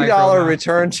refund. That's my grill $60 now.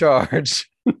 return charge.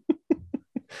 I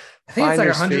think it's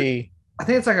like Finder's fee. I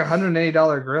think it's like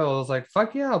 $180 grill. I was like,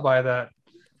 fuck yeah, I'll buy that.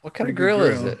 What kind Pretty of good grill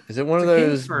is grill. it? Is it one It's of a those?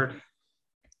 Kingsford.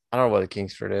 I don't know what a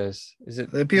Kingsford is. Is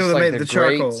it The people just that like made the the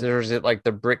grates, charcoal. or is it like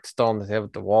the brick stone that they have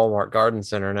at the Walmart Garden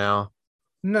Center now?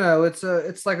 No, it's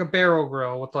like a barrel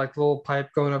grill with like the little pipe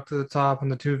going up to the top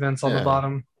and the two vents on the Yeah,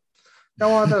 bottom.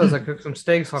 Got one of those. I cooked some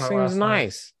steaks on it seems last night.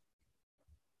 nice.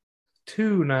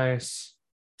 Too nice.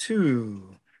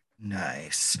 Too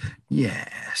nice.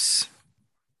 Yes.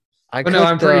 I But no,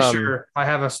 I'm cooked. pretty sure I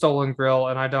have a stolen grill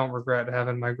and I don't regret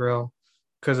having my grill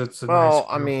because it's a nice Well,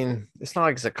 I grill. mean, it's not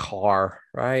like it's a car,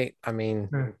 right? I mean,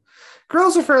 Yeah.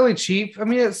 Grills are fairly cheap. I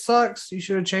mean, it sucks. You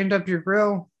should have chained up your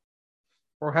grill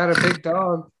or had a big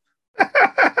dog.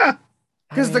 I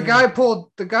Because mean,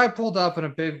 the guy pulled up in a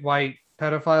big white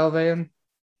pedophile van.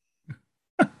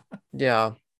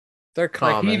 yeah, they're Like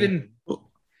common.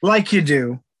 Like you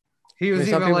do. he I mean, was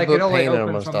some even people like it put only paint in them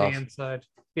opens and from the stuff. inside.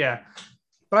 Yeah.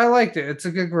 But I liked it. It's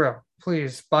a good grill.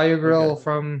 Please buy your grill Okay.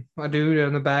 from a dude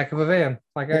in the back of a van,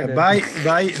 like I Yeah, did. buy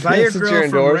your Since grill you're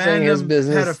from endorsing his random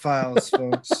business. pedophiles,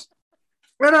 folks.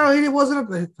 No, he wasn't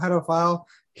a pedophile.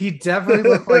 He definitely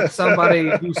looked like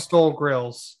somebody who stole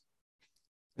grills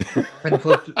and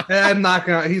flipped. I'm not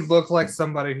gonna. He looked like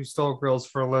somebody who stole grills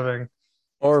for a living.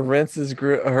 Or rents his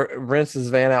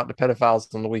van out to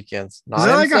pedophiles on the weekends. Is Not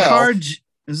that like a himself. hard?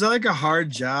 Is that like a hard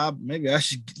job? Maybe I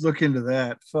should look into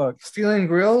that. Fuck. Stealing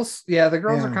grills? Yeah, the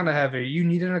grills are Yeah. kind of heavy. You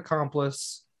need an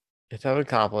accomplice. It's have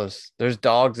accomplice. There's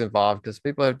dogs involved because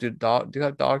people do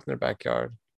have dogs in their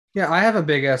backyard. Yeah, I have a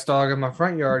big ass dog in my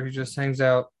front yard who just hangs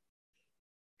out.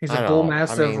 He's a I bull don't. I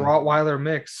mastiff mean, Rottweiler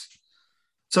mix.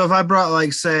 So if I brought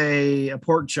like say a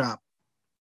pork chop,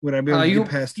 would I be able to get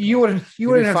past it? You wouldn't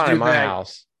you'd be have fine to in do my that.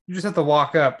 house. You just have to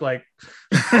walk up like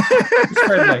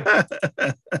friendly.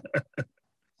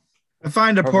 I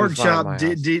find a Perfectly pork fine in chop my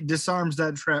house. disarms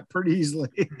that trap pretty easily.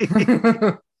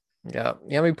 Yeah. You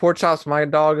know how many pork chops my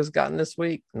dog has gotten this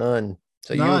week? None.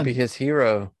 So you would be None. his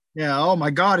hero. Yeah. Oh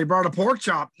my God, he brought a pork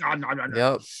chop. No, no, no,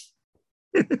 no.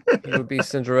 Yep. He would be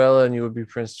Cinderella and you would be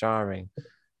Prince Charming. At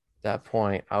that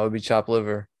point, I would be chopped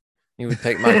liver. You would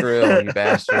take my grill, you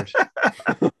bastard.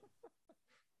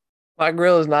 My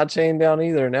grill is not chained down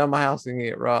either. Now my house can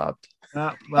get robbed.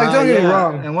 Like, don't get me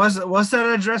wrong. And what's that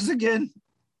address again?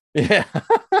 Yeah.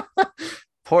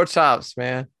 Pork chops,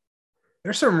 man.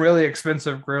 There's some really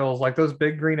expensive grills, like those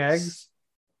big green eggs.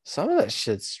 Some of that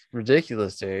shit's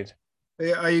ridiculous, dude.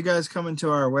 Are you guys coming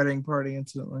to our wedding party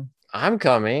incidentally? I'm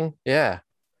coming. Yeah.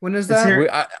 When is It's that?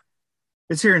 here.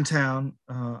 It's here in town.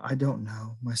 I don't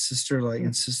know. My sister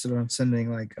insisted on sending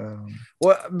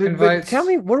but tell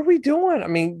me, what are we doing? I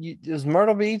mean, is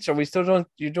Myrtle Beach? Are we still doing?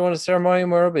 You're doing a ceremony in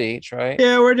Myrtle Beach, right?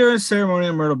 Yeah, we're doing a ceremony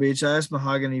in Myrtle Beach. I asked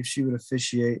Mahogany if she would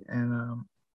officiate, and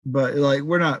but like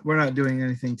we're not doing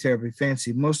anything terribly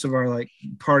fancy. Most of our like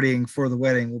partying for the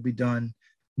wedding will be done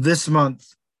this month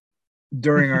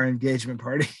during our engagement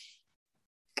party.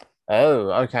 Oh,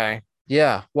 okay.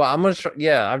 Yeah. Well, I'm gonna try.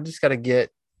 Yeah, I've just got to get.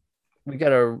 We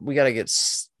gotta get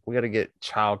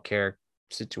childcare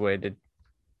situated.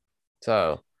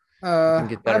 So we can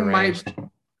get that arranged.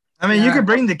 I mean, you could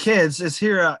bring the kids. It's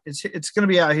here. It's going to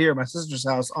be out here at my sister's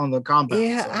house on the compound.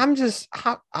 Yeah,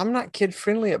 so. I'm not kid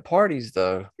friendly at parties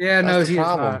though. Yeah, no, he's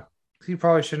not. He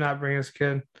probably should not bring his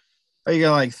kid. Are you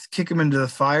gonna like kick him into the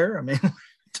fire? I mean,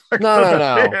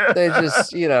 no. They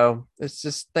just, it's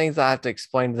just things I have to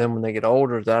explain to them when they get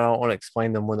older that I don't want to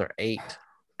explain to them when they're 8.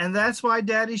 And that's why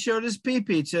Daddy showed his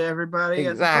pee-pee to everybody.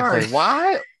 Exactly.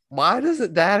 Why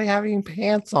doesn't Daddy have any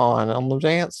pants on the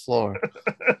dance floor?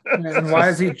 And why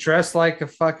is he dressed like a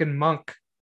fucking monk?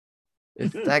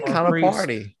 It's that kind of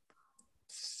party.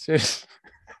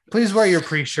 Please wear your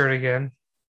priest shirt again.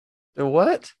 The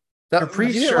what? The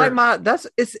priest shirt.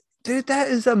 Dude, that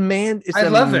is a man. It's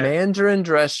Mandarin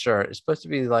dress shirt. It's supposed to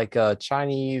be like a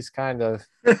Chinese kind of.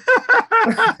 That's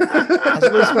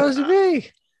what it's supposed to be.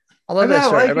 I love that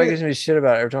shirt. Like everybody gives me shit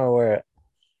about it every time I wear it.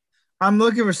 I'm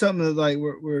looking for something that like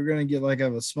we're gonna get like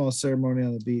have a small ceremony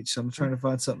on the beach. So I'm trying to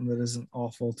find something that isn't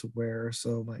awful to wear.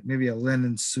 So like maybe a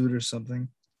linen suit or something.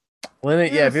 Linen,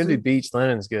 if you're gonna do beach,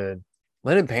 linen's good.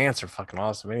 Linen pants are fucking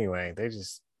awesome anyway. They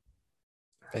just.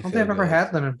 I don't think I've ever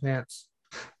had linen pants.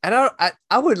 And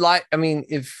I would like. I mean,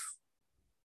 if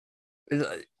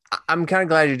I'm kind of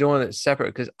glad you're doing it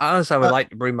separate because honestly, I would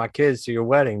like to bring my kids to your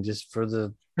wedding just for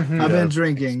the. I've been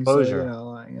drinking. Exposure.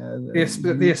 So,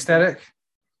 the aesthetic.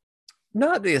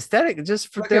 Not the aesthetic,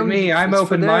 just for Look them. At me, I'm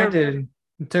open-minded.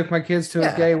 And took my kids to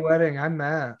a gay wedding. I'm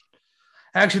mad.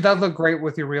 Actually, that looked great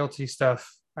with your realty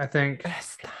stuff. I think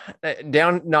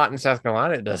not in South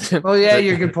Carolina, it doesn't. Oh yeah,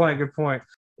 you're good point. Good point.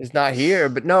 It's not here,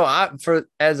 but no,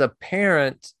 as a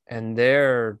parent and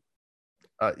their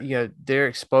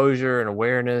exposure and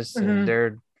awareness and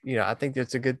their, I think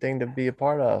that's a good thing to be a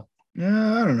part of.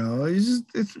 Yeah, I don't know. It's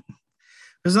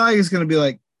not like it's gonna be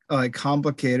like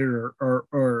complicated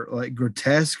or like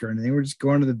grotesque or anything. We're just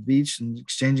going to the beach and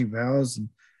exchanging vows and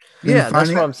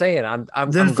that's what I'm saying. I'm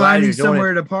glad finding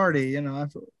somewhere to party.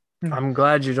 I'm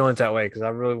glad you're doing it that way because I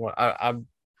really want. I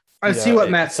see what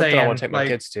Matt's saying. I want to take my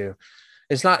kids to.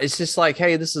 It's not. It's just like,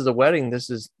 hey, this is a wedding. This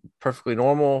is perfectly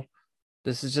normal.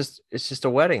 It's just a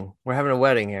wedding. We're having a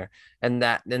wedding here, and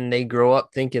then they grow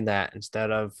up thinking that instead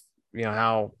of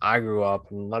how I grew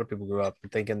up and a lot of people grew up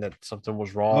thinking that something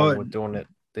was wrong with doing it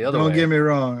the other way. Don't get me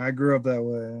wrong. I grew up that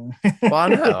way. Well, I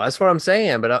know that's what I'm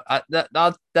saying, but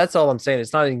that's all I'm saying.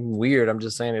 It's not even weird. I'm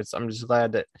just saying I'm just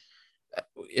glad that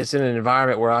it's in an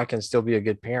environment where I can still be a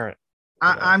good parent.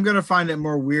 I'm gonna find it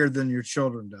more weird than your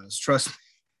children does. Trust me.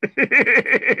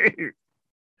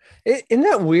 Isn't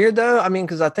that weird though? I mean,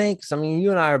 because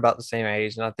you and I are about the same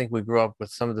age, and I think we grew up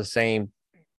with some of the same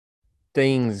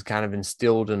things kind of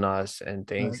instilled in us and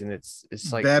things, and it's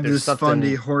like Baptist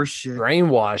fundy horse shit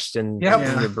brainwashed in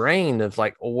your brain of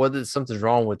like, something's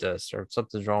wrong with this or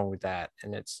something's wrong with that,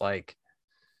 and it's like,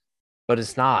 but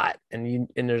it's not, and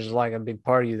there's like a big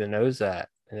part of you that knows that,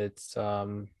 and it's I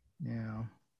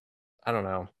don't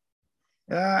know.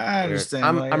 I understand.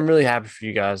 I'm really happy for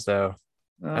you guys, though.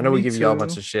 I know we give you all a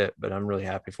bunch of shit, but I'm really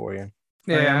happy for you.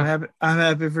 Yeah, I'm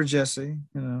happy for Jesse.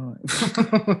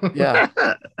 Yeah,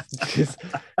 he's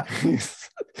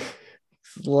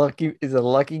lucky. He's a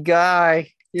lucky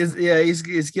guy.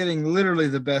 He's getting literally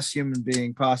the best human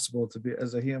being possible to be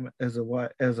as a human, as a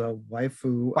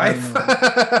waifu. I don't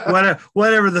know.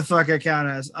 whatever the fuck I count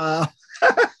as.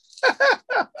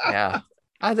 Yeah,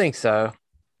 I think so.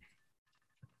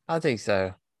 I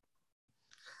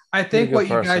think what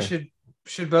you guys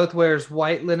should both wear is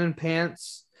white linen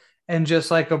pants and just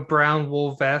like a brown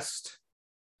wool vest.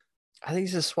 I think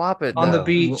you should swap it on the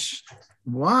beach.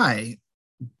 Why?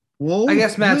 Wool? I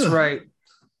guess Matt's right.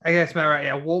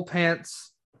 Yeah, wool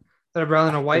pants that are brown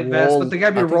and a white vest, but they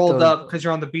gotta be rolled up because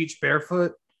you're on the beach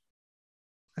barefoot.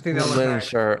 I think that looks linen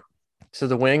shirt. So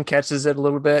the wind catches it a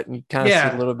little bit, and you kind of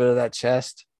see a little bit of that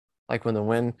chest, like when the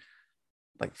wind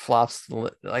like flops,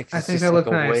 like I think just that like looks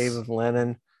a nice. wave of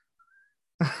linen.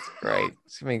 Great,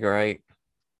 it's gonna be great.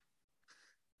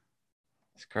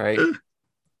 It's great.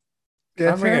 Can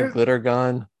I bring a glitter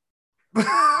gun?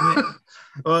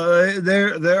 Well,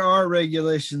 there are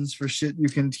regulations for shit you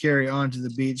can carry onto the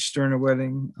beach during a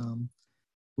wedding.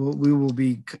 We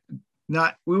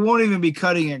won't even be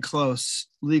cutting it close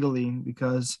legally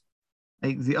because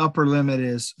like the upper limit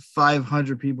is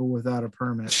 500 people without a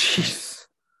permit. Jeez.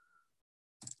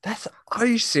 Are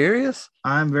you serious?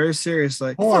 I'm very serious.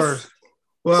 Like, well,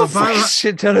 500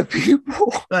 shit ton of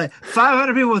people. Like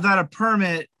 500 people without a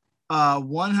permit,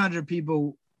 100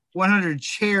 people, 100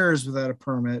 chairs without a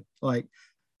permit. Like,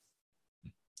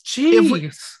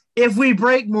 jeez. If we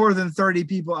break more than 30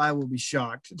 people, I will be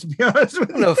shocked. To be honest with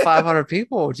you, I don't know 500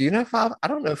 people. Do you know five? I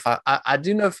don't know five. I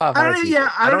do know 500.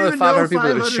 I don't know 500 people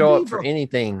that would show up for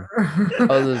anything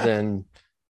other than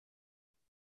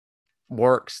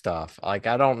work stuff. Like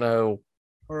I don't know.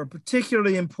 Or a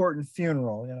particularly important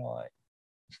funeral, like.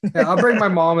 Yeah, I'll bring my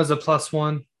mom as a plus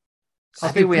one. I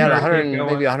think we had keep 100,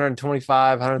 going. maybe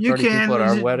 125, 130 people at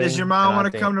our wedding. Does your mom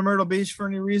want to come to Myrtle Beach for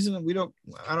any reason?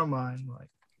 I don't mind. Like,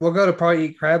 we'll go to probably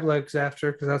eat crab legs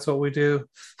after because that's what we do.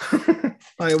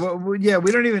 Like, yeah,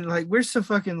 we don't even like. We're so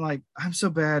fucking like. I'm so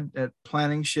bad at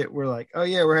planning shit. We're like, oh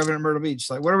yeah, we're having it at Myrtle Beach.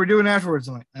 Like, what are we doing afterwards?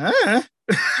 I'm like,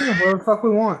 whatever the fuck we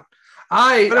want.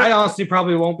 I honestly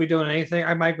probably won't be doing anything.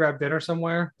 I might grab dinner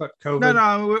somewhere, but COVID.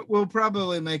 No, we'll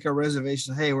probably make a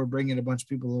reservation. Hey, we're bringing a bunch of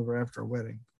people over after a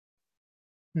wedding.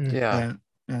 Yeah.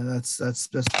 And that's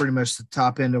pretty much the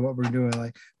top end of what we're doing.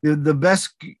 Like the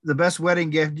best wedding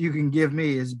gift you can give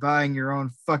me is buying your own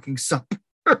fucking supper.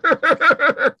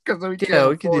 Because we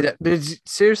can do that. But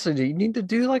seriously, do you need to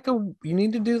do like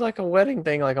a wedding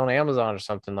thing like on Amazon or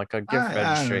something, like a gift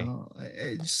registry?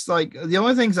 It's like the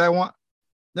only things I want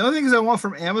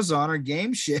from Amazon are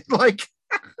game shit. Like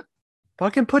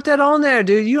fucking put that on there,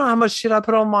 dude. You know how much shit I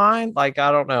put on mine? Like,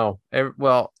 I don't know.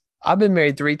 Well, I've been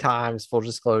married 3 times, full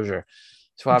disclosure.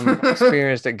 So I'm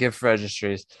experienced at gift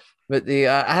registries. But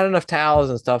I had enough towels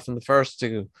and stuff in the first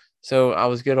 2. So I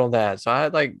was good on that. So I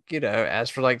had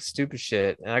asked for like stupid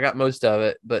shit and I got most of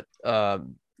it. But, tell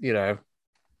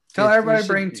everybody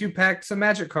bring 2 packs of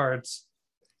magic cards.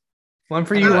 One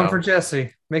for you, one for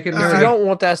Jesse. Make it. If you don't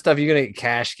want that stuff, you're gonna get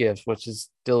cash gifts, which is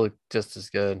still just as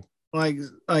good. Like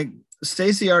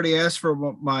Stacy already asked for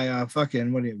my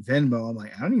fucking Venmo. I'm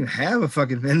like, I don't even have a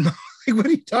fucking Venmo. Like, what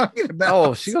are you talking about?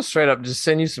 Oh, she goes straight up just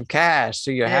send you some cash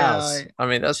to your house. I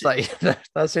mean, that's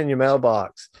that's in your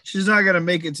mailbox. She's not gonna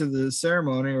make it to the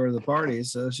ceremony or the party,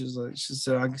 so she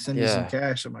said I can send you some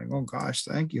cash. I'm like, oh gosh,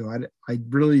 thank you.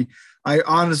 I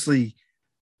honestly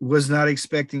was not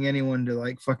expecting anyone to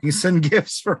like fucking send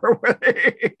gifts for her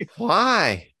wedding.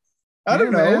 Why? I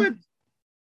don't know.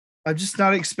 I'm just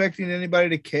not expecting anybody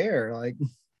to care. Like,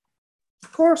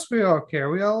 of course we all care.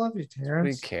 We all love you,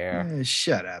 Terrence. We care.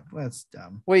 Shut up. That's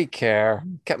dumb. We care.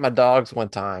 Kept my dogs one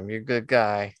time. You're a good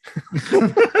guy.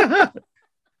 I'm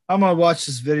gonna watch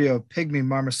this video of pygmy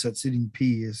marmosets eating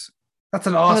peas. That's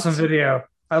an awesome video.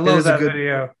 I love that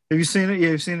video. Have you seen it?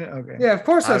 Yeah, you've seen it? Okay. Yeah, of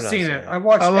course I've seen it. I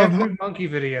watched every monkey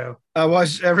video. I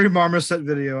watched every marmoset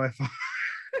video I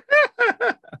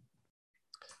found.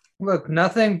 Look,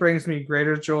 nothing brings me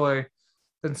greater joy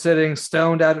than sitting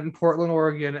stoned out in Portland,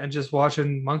 Oregon, and just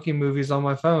watching monkey movies on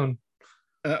my phone.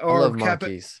 Or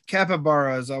monkeys.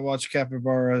 Capybaras. I watch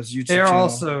capybaras. YouTube They're channel.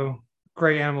 Also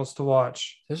great animals to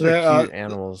watch. Those are cute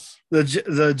animals.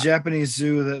 The Japanese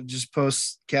zoo that just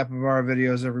posts capybara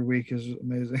videos every week is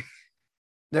amazing.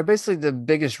 They're basically the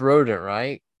biggest rodent,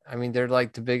 right? I mean, they're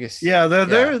like the biggest. Yeah,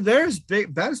 they're as big,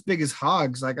 about as big as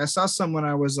hogs. Like I saw some when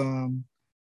I was in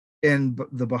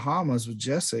the Bahamas with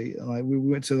Jesse. Like we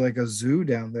went to like a zoo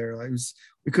down there. Like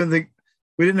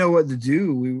we didn't know what to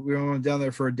do. We were down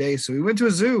there for a day, so we went to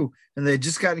a zoo and they had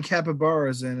just gotten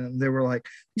capybaras in, and they were like,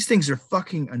 these things are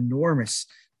fucking enormous.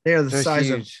 They're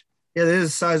huge. They're the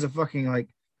size of fucking like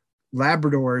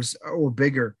Labradors or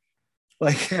bigger.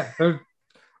 Like, yeah,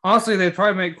 honestly, they'd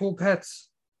probably make cool pets.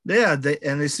 Yeah,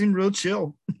 they seem real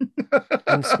chill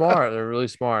and smart. They're really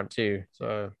smart too.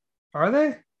 So are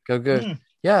they? Go good.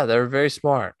 Yeah, they're very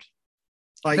smart.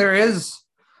 Like, there is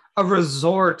a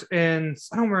resort in,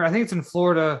 I don't remember, I think it's in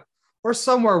Florida or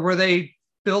somewhere where they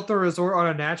built the resort on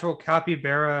a natural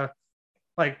capybara,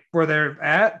 like where they're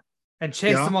at, and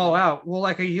chased them all out. Well,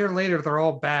 like a year later, they're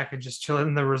all back and just chilling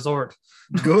in the resort.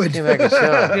 Good.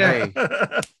 Yeah.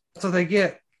 That's what they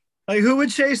get. Like, who would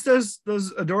chase those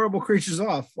adorable creatures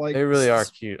off? Like, they really are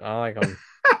cute. I like them.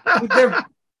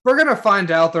 We're gonna find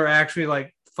out they're actually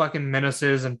like fucking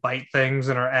menaces and bite things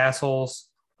and are assholes.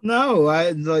 No,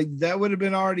 I like that would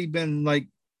have already been like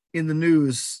in the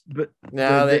news, but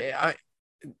no, it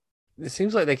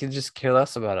seems like they can just care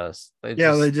less about us. They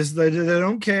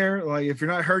don't care. Like, if you're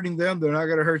not hurting them, they're not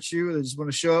gonna hurt you. They just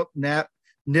want to show up,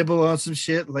 nibble on some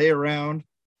shit, lay around.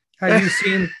 Have you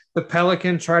seen the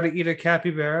pelican try to eat a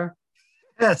capybara?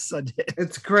 Yes, I did.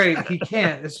 It's great. He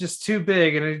can't. It's just too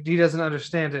big, and he doesn't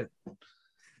understand it.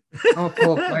 Oh,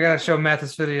 cool. I gotta show Matt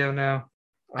this video now.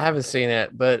 I haven't seen it,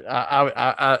 but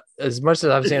I as much as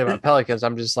I've seen about pelicans,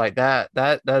 I'm just like that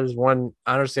is one.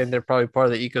 I understand they're probably part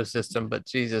of the ecosystem, but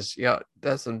Jesus, yeah,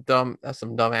 that's some dumb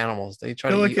animals. They try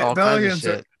to eat all kinds of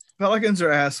shit. Pelicans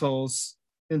are assholes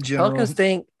in general. Pelicans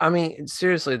think. I mean,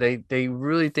 seriously, they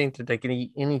really think that they can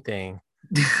eat anything.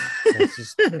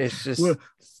 It's just.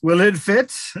 Will it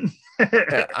fit?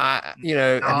 Have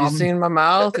you seen my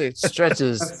mouth? It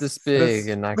stretches this big,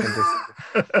 and I can just.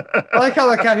 I like how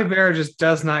the capybara just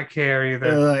does not care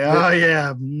either. Like, oh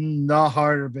yeah, not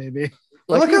harder, baby.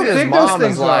 Look how even big those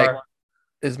things are.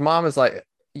 His mom is like,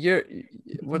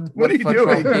 what What are the you fuck's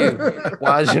wrong doing? with you?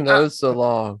 Why is your nose so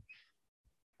long?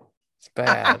 It's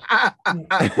bad.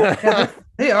 Yeah,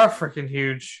 they are freaking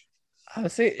huge. I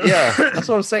see. Yeah, that's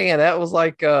what I'm saying. That was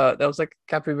like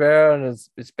capybara and his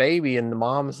baby, and the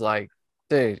mom's like,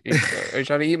 "Dude, are you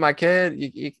trying to eat my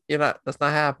kid? You're not. That's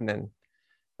not happening."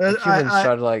 Like humans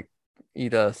try to like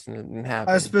eat us, and it didn't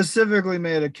happen. I specifically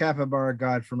made a capybara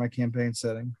god for my campaign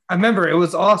setting. I remember it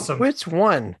was awesome. Which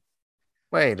one?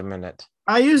 Wait a minute.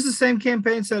 I use the same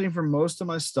campaign setting for most of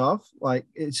my stuff. Like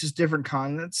it's just different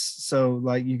continents, so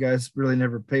like you guys really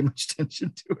never pay much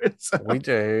attention to it. So. We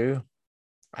do.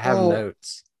 I have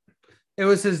notes. It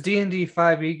was his D&D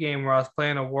 5e game where I was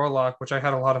playing a warlock, which I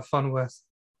had a lot of fun with.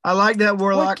 I like that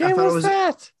warlock. What game was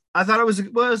that? I thought it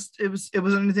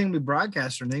wasn't anything we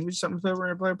broadcast or anything. We just something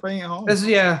we were playing at home.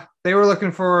 They were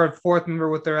looking for a fourth member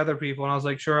with their other people, and I was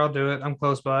like, sure, I'll do it. I'm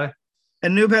close by.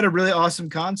 And Noob had a really awesome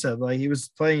concept. Like he was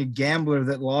playing a gambler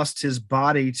that lost his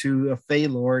body to a Fey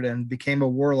Lord and became a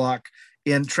warlock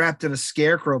trapped in a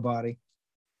scarecrow body.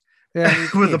 Yeah,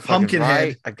 with a pumpkin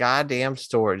head. A goddamn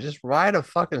story. Just write a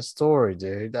fucking story,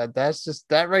 dude. That's just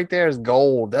that right there is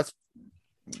gold. That's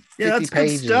 50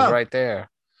 pages right there.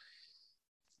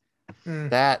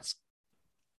 That's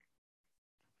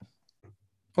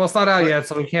well, it's not out yet,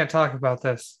 so we can't talk about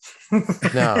this.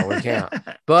 No, we can't.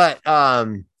 But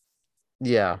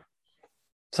yeah.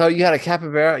 So you had a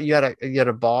capybara. You had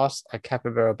a boss, a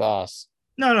capybara boss.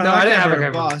 No, I didn't have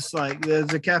a boss. Like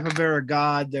there's a capybara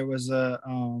god. There was a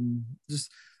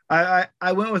I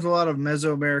went with a lot of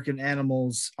Mesoamerican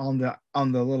animals on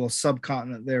the little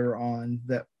subcontinent they were on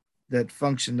that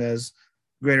functioned as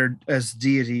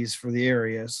deities for the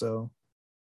area. So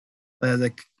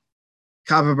the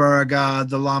capybara god,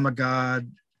 the llama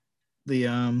god, there's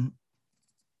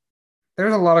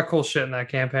a lot of cool shit in that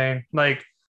campaign. Like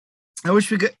I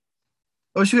wish we could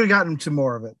have gotten to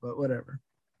more of it, but whatever.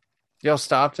 Y'all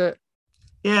stopped it?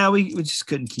 Yeah, we just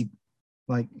couldn't keep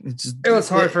it was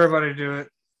hard for everybody to do it.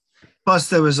 Plus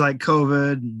there was like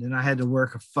COVID and then I had to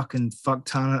work a fucking fuck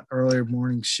ton of earlier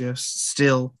morning shifts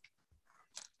still.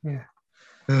 Yeah.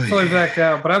 Fully backed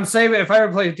out. But I'm saving if I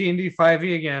ever play D&D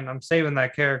 5e again, I'm saving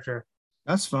that character.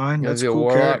 That's fine. That's a cool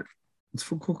character. It's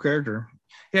a cool character.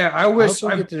 Yeah, I wish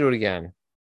I get to do it again.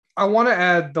 I want to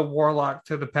add the warlock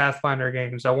to the Pathfinder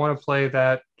games. I want to play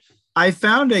that. I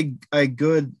found a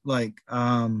good we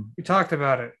talked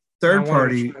about it. Third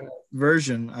party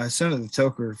version. I sent it to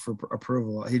Toker for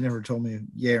approval. He never told me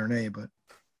yay or nay, but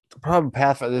the problem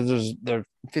Pathfinder there are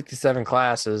 57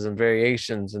 classes and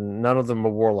variations, and none of them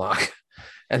are warlock.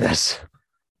 And that's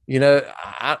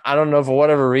I don't know for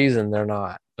whatever reason they're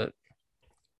not, but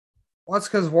that's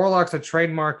because warlock's a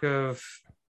trademark of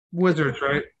wizards,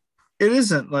 right? It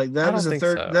isn't like that is a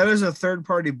third. So. That is a third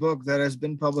party book that has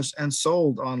been published and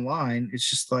sold online. It's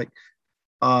just like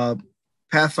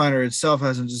Pathfinder itself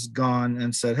hasn't just gone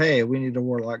and said, "Hey, we need a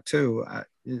warlock too,"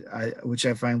 which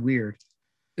I find weird.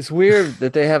 It's weird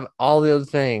that they have all the other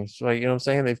things, like you know what I'm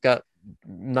saying. They've got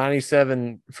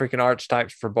 97 freaking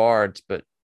archetypes for bards, but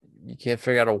you can't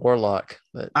figure out a warlock.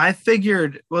 But I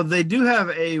figured, well, they do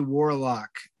have a warlock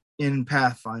in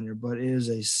Pathfinder, but it is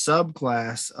a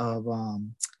subclass of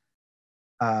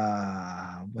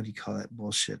what do you call that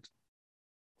bullshit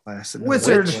class?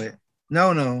 Wizard.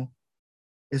 No.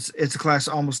 It's a class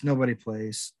almost nobody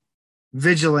plays.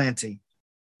 Vigilante.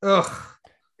 Ugh.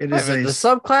 It is the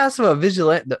subclass of a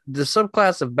vigilante. The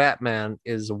subclass of Batman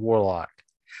is a warlock.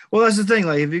 Well, that's the thing.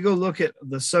 Like, if you go look at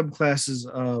the subclasses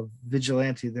of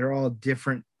vigilante, they're all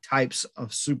different types of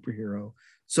superhero.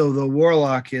 So the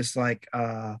warlock is like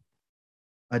a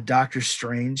Doctor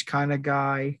Strange kind of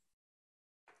guy.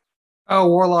 Oh,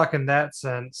 warlock in that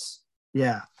sense.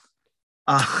 Yeah.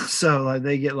 So like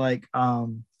they get like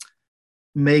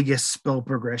Magus spell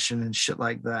progression and shit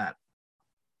like that.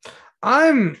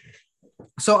 I've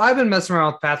been messing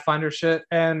around with Pathfinder shit,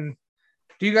 and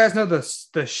do you guys know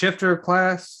the shifter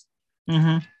class?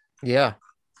 Mm-hmm. Yeah.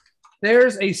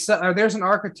 There's an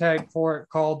archetype for it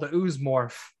called the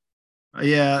oozemorph.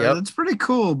 Yeah, That's pretty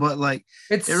cool, but like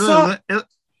it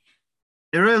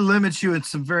really limits you in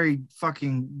some very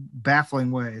fucking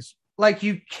baffling ways. Like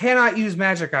you cannot use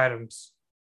magic items.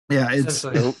 Yeah, it's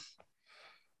like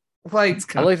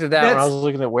I looked at that when I was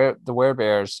looking at the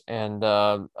werebears and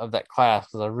of that class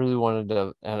because I really wanted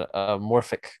a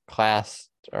morphic class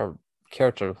or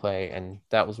character to play, and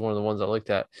that was one of the ones I looked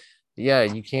at. Yeah,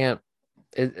 you can't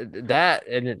that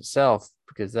in itself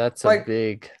because that's like, a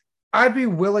big. I'd be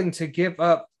willing to give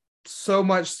up so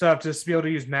much stuff just to be able to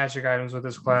use magic items with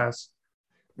this class.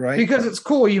 Right. Because it's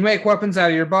cool. You make weapons out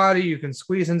of your body. You can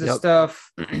squeeze into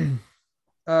stuff.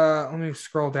 Let me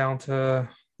scroll down to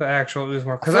the actual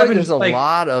Uzumar I because feel I've like there's been a like,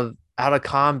 lot of out of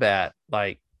combat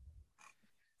like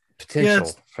Yeah,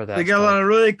 potential for they that got a stuff. lot of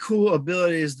really cool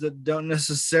abilities that don't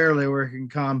necessarily work in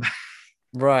combat.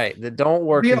 Right. That don't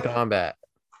work in the combat,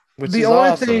 which the is only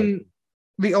awesome. thing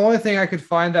the only thing I could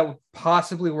find that would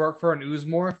possibly work for an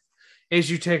Uzmorph is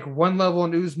you take one level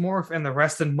in Uzmorph and the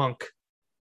rest in Monk.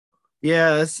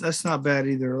 Yeah, that's not bad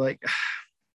either. Like,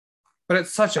 But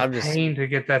it's such a I'm just pain to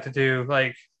get that to do.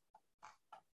 Like,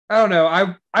 I don't know.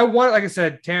 I want, like I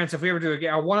said, Terrence, if we ever do it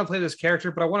again, I want to play this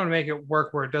character, but I want to make it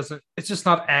work where it doesn't. It's just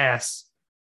not ass.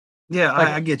 yeah,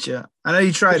 I Like get you. I know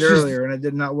you tried she's earlier and it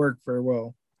did not work very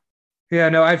well. yeah,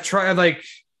 no, I've tried. Like,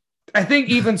 I think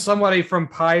even somebody from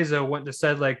Paizo went to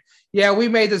said like, yeah, we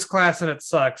made this class and it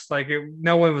sucks. Like,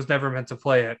 no one was never meant to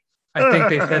play it. I think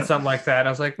they said something like that. And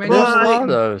I was like, man, there's just a lot Well, of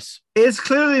those. it's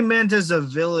clearly meant as a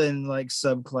villain like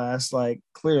subclass, like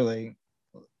clearly,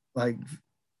 like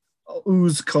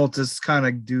ooze cultist kind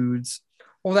of dudes.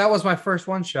 well, that was my first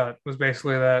one shot. Was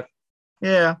basically that.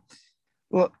 Yeah.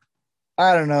 Well,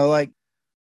 I don't know. Like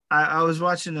I was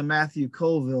watching the Matthew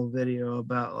Colville video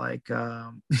about like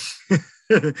how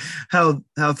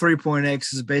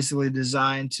 3.x is basically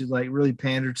designed to like really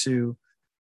pander to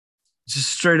just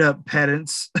straight up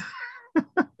pedants.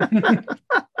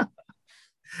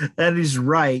 And he's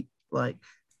right. Like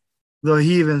though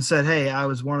he even said, "Hey, I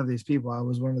was one of these people. I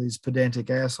was one of these pedantic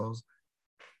assholes."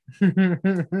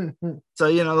 So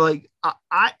like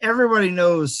I everybody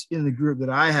knows in the group that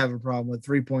I have a problem with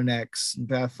 3.x and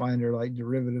Pathfinder like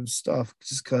derivative stuff,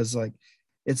 just because like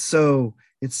it's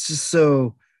just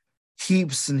so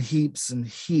heaps and heaps and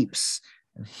heaps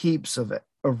and heaps of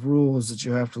rules that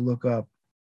you have to look up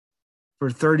for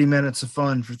 30 minutes of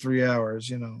fun for 3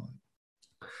 hours.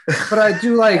 But I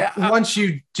do like I, once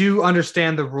you do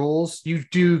understand the rules, you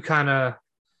do kind of.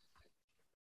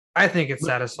 I think it's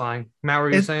satisfying. Matt, what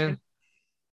were you It, saying?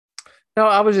 no,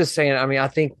 I was just saying. I mean, I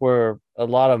think where a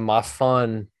lot of my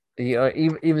fun,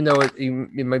 even though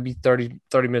it might be 30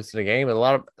 minutes of the game, a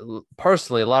lot of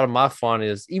personally, a lot of my fun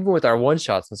is even with our one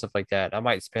shots and stuff like that. I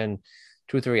might spend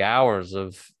 2 or 3 hours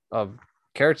of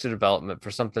character development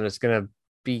for something that's going to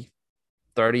be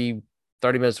 30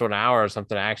 30 minutes to an hour or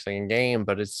something actually in game,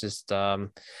 but it's just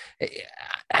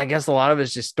I guess a lot of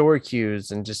it's just story cues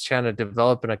and just trying to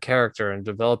developing a character and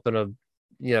developing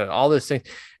all those things,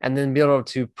 and then be able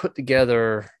to put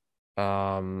together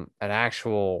an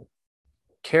actual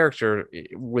character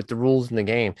with the rules in the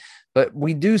game. But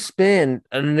we do spend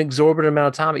an exorbitant amount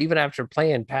of time, even after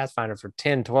playing Pathfinder for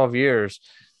 10, 12 years.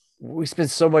 We spend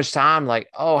so much time like,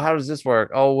 oh, how does this work?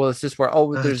 Oh, well, it's this work.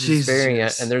 Oh, there's this Jesus, variant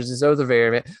and yes. there's this other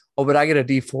variant. Oh, but I get a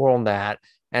D4 on that.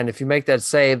 And if you make that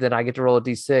save, then I get to roll a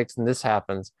D6 and this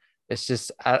happens. It's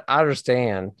just, I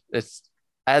understand. It's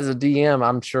as a DM,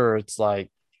 I'm sure it's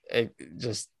like, it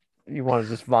just, you want to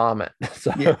just vomit.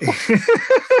 So, Yeah.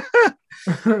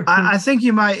 I think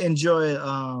you might enjoy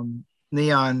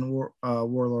Neon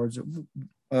Warlords.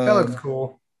 That looks Um,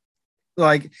 cool.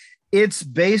 like it's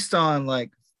based on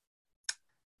like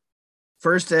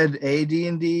first ed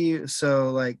AD&D,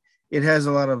 so like it has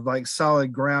a lot of like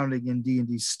solid grounding in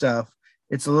D&D stuff.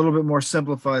 It's a little bit more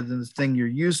simplified than the thing you're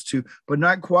used to, but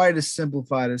not quite as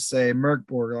simplified as say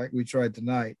Merkborg like we tried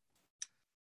tonight.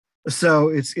 So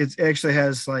it's actually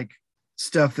has like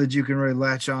stuff that you can really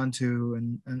latch onto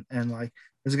and like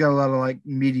it's got a lot of like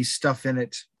meaty stuff in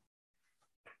it.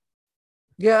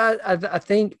 yeah, I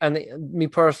think, and me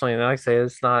personally, and like I say,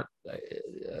 it's not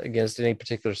against any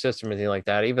particular system or anything like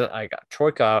that. Even like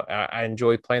Troika, I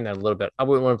enjoy playing that a little bit. I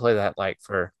wouldn't want to play that like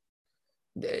for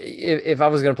if I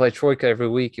was going to play Troika every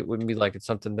week, it wouldn't be like it's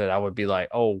something that I would be like,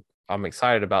 oh, I'm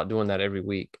excited about doing that every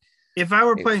week. If I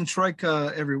were It- playing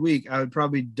Troika every week, I would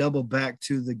probably double back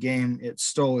to the game it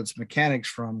stole its mechanics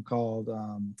from called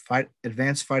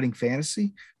Advanced Fighting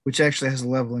Fantasy, which actually has a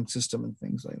leveling system and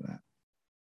things like that.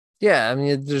 yeah, I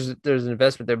mean, there's an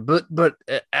investment there, but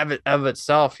of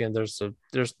itself,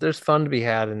 there's fun to be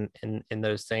had in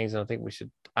those things, and I think we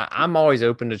should. I'm always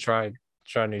open to try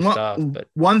new Well, stuff, but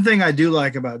one thing I do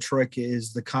like about Troika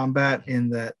is the combat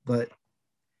in that, but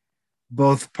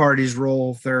both parties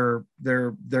roll their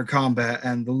combat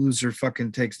and the loser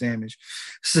fucking takes damage.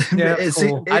 So Yeah, that's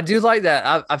cool. I do like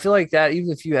that. I feel like that even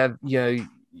if you have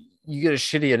you get a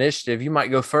shitty initiative, you might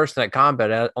go first in that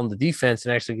combat on the defense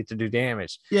and actually get to do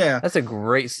damage. yeah, That's a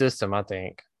great system, I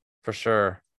think, for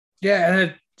sure. Yeah,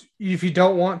 and if you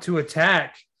don't want to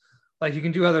attack, like you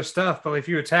can do other stuff, but if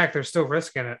you attack, there's still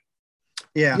risk in it.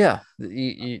 yeah. Yeah,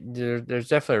 there's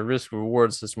definitely a risk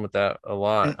reward system with that a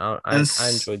lot. And, I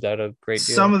enjoyed that a great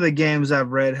some deal. of the games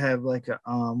I've read have like a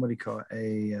what do you call it,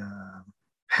 a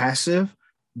passive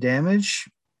damage,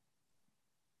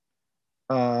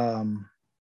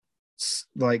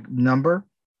 like number.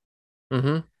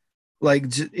 Mm-hmm. Like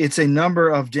it's a number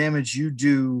of damage you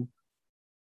do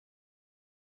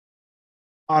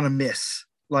on a miss,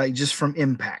 like just from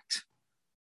impact.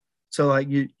 So like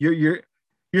you're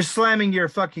slamming your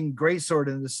fucking greatsword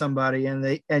into somebody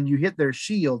and you hit their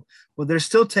shield, well, they're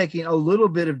still taking a little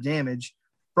bit of damage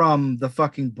from the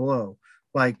fucking blow.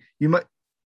 Like you might.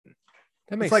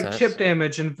 That It's makes like sense. chip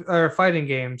damage in fighting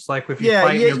games. Like if you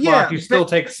fight and you block, you still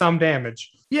take some damage.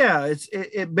 Yeah,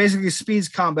 it basically speeds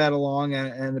combat along,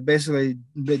 and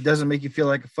it doesn't make you feel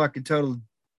like a fucking total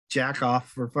jack off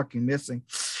for fucking missing.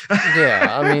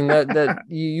 Yeah, I mean that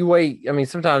you wait. I mean,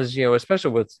 sometimes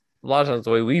especially with a lot of times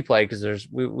the way we play, because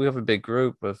we have a big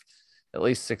group of at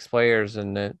least 6 players,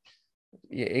 and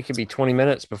it can be 20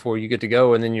 minutes before you get to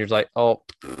go, and then you're like, oh.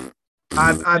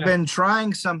 I've been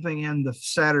trying something in the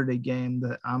Saturday game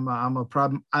that I'm a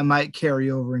problem. I might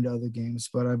carry over into other games,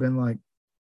 but I've been like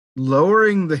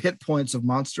lowering the hit points of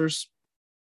monsters,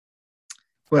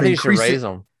 but raise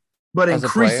them, but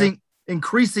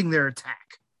increasing their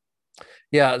attack.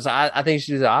 Yeah, so I think you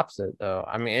should do the opposite, though.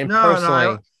 I mean,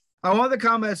 personally, I want the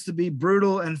combats to be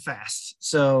brutal and fast.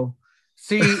 So,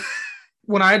 see,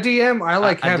 when I DM, I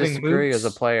like having disagree as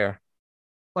a player.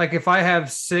 Like if I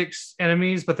have 6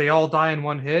 enemies, but they all die in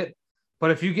one hit.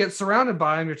 But if you get surrounded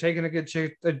by them, you're taking a good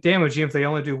damage, even if they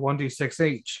only do 1d6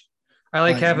 each. I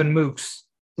like having mooks.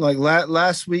 Like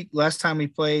last time we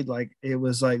played, like it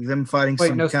was like them fighting.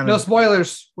 Wait, no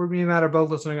spoilers. We're me and Matt are both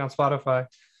listening on Spotify.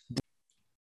 Do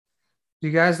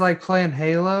you guys like playing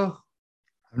Halo?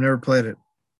 I've never played it.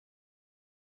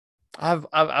 I've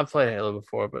played Halo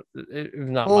before, but it's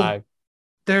not my.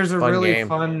 There's a really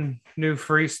fun new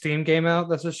free Steam game out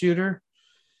that's a shooter,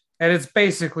 and it's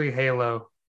basically Halo,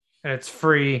 and it's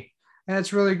free, and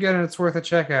it's really good, and it's worth a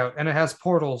check out, and it has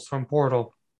portals from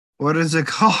Portal. What is it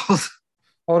called?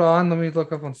 Hold on, let me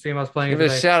look up on Steam. I was playing it.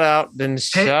 Give it a shout out, then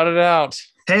shout it out.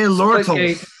 Hey, Lortle.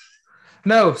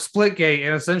 No, Splitgate,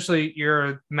 and essentially you're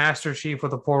a Master Chief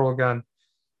with a portal gun.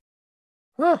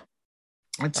 Huh.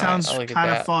 It sounds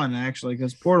kind of fun, actually,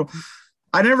 because Portal.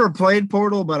 I never played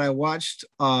Portal, but I watched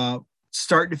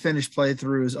start to finish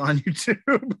playthroughs on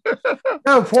YouTube.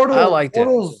 No, Portal. I liked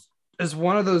Portal is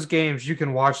one of those games you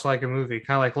can watch like a movie,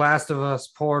 kind of like Last of Us,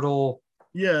 Portal.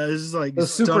 Yeah, it's like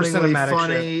super cinematic,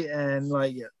 funny shit. And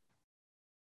like, yeah.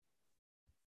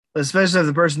 Especially if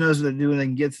the person knows what they're doing, they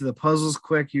can get to the puzzles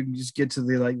quick. You can just get to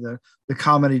the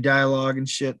comedy dialogue and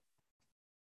shit.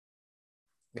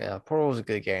 Yeah, Portal was a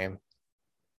good game.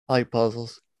 I like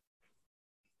puzzles.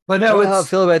 But no, I don't know how I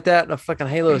feel about that in a fucking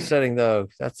Halo setting, though.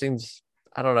 That seems,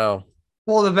 I don't know.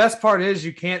 Well, the best part is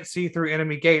you can't see through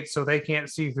enemy gates, so they can't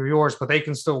see through yours, but they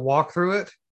can still walk through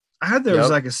it. I heard there was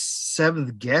like a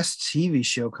Seventh Guest TV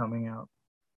show coming out.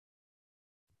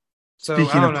 So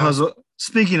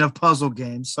Speaking of puzzle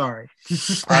games, sorry.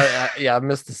 I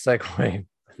missed the segue.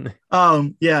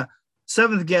 Yeah,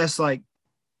 Seventh Guest, like,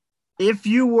 if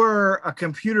you were a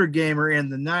computer gamer in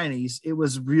the 90s, it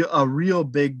was a real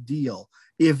big deal.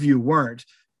 If you weren't,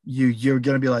 you're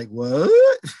gonna be like, what?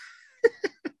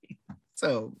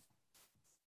 So,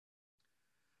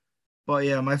 but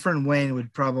yeah, my friend Wayne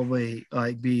would probably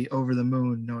like be over the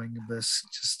moon knowing this,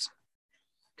 just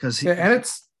because I'm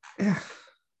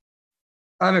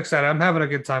excited. I'm having a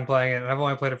good time playing it. I've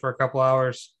only played it for a couple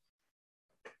hours.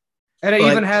 And it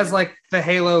even has like the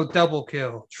Halo double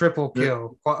kill, triple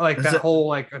kill, like that whole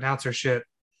like announcer shit.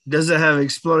 Does it have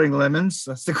exploding lemons?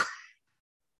 That's the.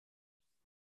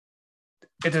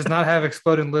 It does not have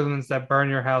exploding lemons that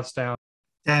burn your house down.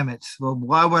 Damn it! Well,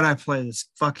 why would I play this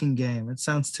fucking game? It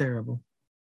sounds terrible.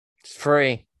 It's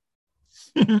free.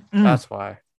 That's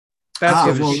why.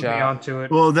 That's me onto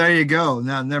it. Well, there you go.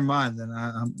 Now, never mind. Then,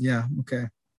 yeah, okay.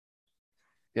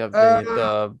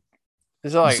 Yeah,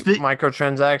 is it like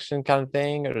microtransaction kind of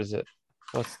thing, or is it?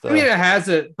 I mean, it has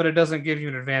it, but it doesn't give you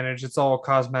an advantage. It's all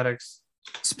cosmetics.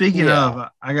 Speaking of,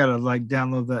 I gotta like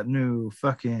download that new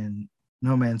fucking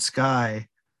No Man's Sky.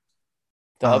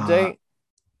 The update.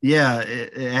 Yeah,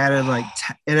 it added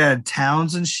it added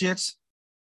towns and shit.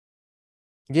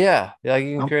 Yeah, like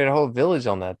you can create a whole village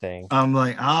on that thing. I'm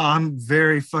like, I'm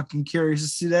very fucking curious to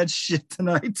see that shit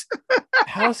tonight.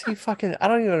 How is he fucking? I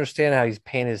don't even understand how he's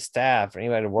paying his staff or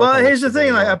anybody to work. Well, here's the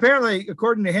thing: like, apparently,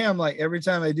 according to him, like every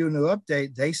time they do a new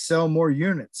update, they sell more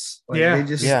units. Like, they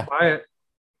just buy it.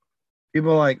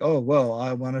 People are like, oh well,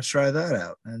 I want to try that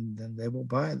out, and then they will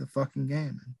buy the fucking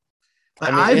game.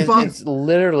 Like, it's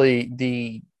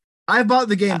literally I bought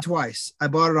the game twice. I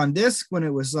bought it on disc when it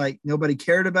was like nobody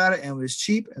cared about it and it was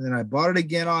cheap, and then I bought it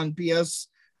again on PS4s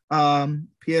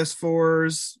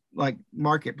like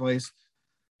marketplace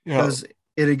because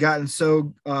it had gotten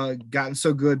so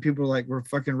good. People were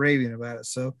fucking raving about it.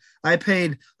 So I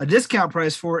paid a discount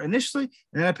price for it initially,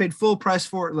 and then I paid full price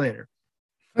for it later.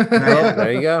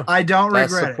 There you go. I don't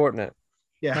That's regret supporting it.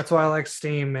 Yeah, that's why I like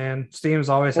Steam, man. Steam's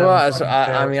always well.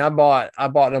 I mean, I bought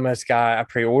No Man's Sky. I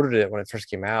pre-ordered it when it first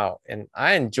came out, and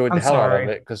I enjoyed the hell out of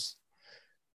it because.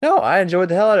 No, I enjoyed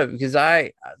the hell out of it because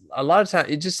a lot of times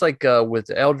it's just like with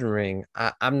Elden Ring.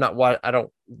 I'm not I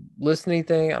don't listen to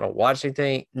anything. I don't watch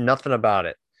anything. Nothing about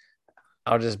it.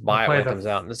 I'll just buy it when it comes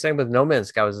out. And the same with No Man's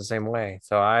Sky was the same way.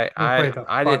 So I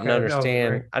didn't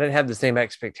understand. I didn't have the same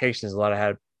expectations a lot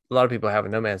of people have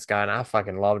with No Man's Sky, and I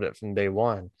fucking loved it from day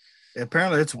one.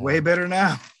 Apparently, it's way better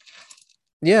now.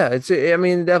 Yeah, I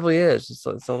mean, it definitely is.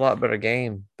 It's a lot better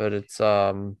game, but it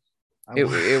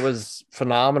was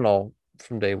phenomenal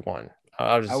from day one.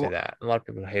 I'll just say that. A lot of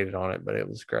people hated on it, but it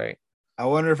was great. I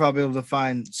wonder if I'll be able to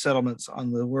find settlements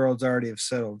on the worlds already have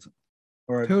settled.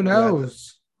 Or who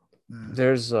knows?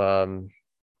 There's I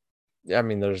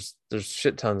mean, there's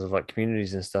shit tons of like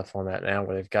communities and stuff on that now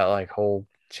where they've got like whole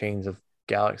chains of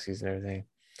galaxies and everything.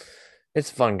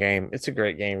 It's a fun game. It's a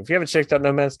great game. If you haven't checked out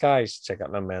No Man's Sky, you should check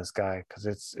out No Man's Sky because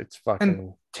it's fucking.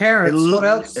 And Terrence,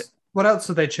 what else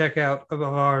did they check out of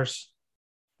ours?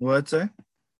 What's that?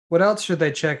 What else should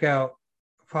they check out?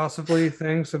 Possibly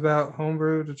things about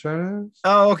homebrew determinants?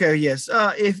 Oh, okay, yes.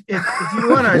 If you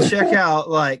want to check out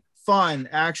like fun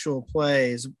actual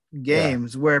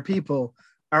games where people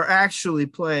are actually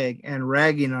playing and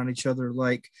ragging on each other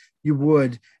like you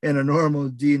would in a normal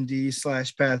D&D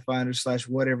 / Pathfinder /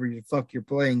 whatever the fuck you're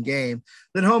playing game,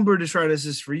 then Homebrew Detritus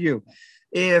is for you.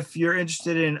 If you're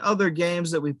interested in other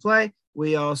games that we play,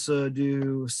 we also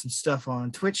do some stuff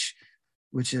on Twitch,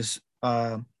 which is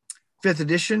 5th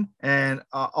edition and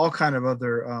all kind of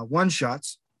other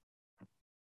one-shots.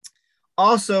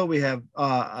 Also, we have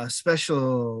a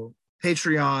special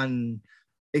Patreon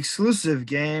exclusive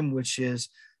game, which is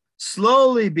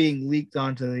slowly being leaked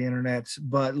onto the internet.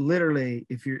 But literally,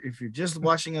 if you're just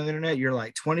watching on the internet, you're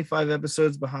like 25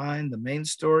 episodes behind the main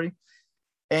story.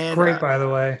 And great, by the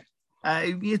way.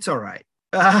 It's all right.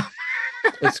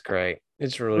 It's great.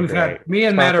 It's really great. Me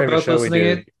and Matt are both listening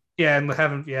it. Yeah,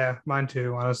 and mine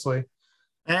too, honestly.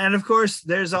 And of course,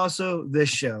 there's also this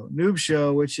show, Noob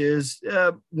Show, which is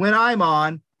when I'm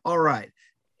on, all right.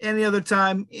 Any other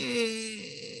time,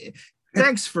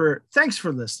 thanks for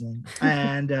listening.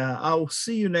 And I'll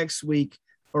see you next week,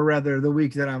 or rather the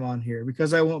week that I'm on here,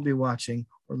 because I won't be watching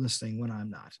or listening when I'm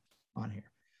not on here.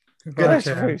 Good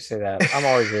to say that. I'm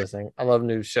always listening. I love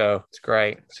Noob Show. It's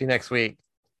great. See you next week.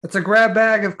 It's a grab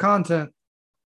bag of content.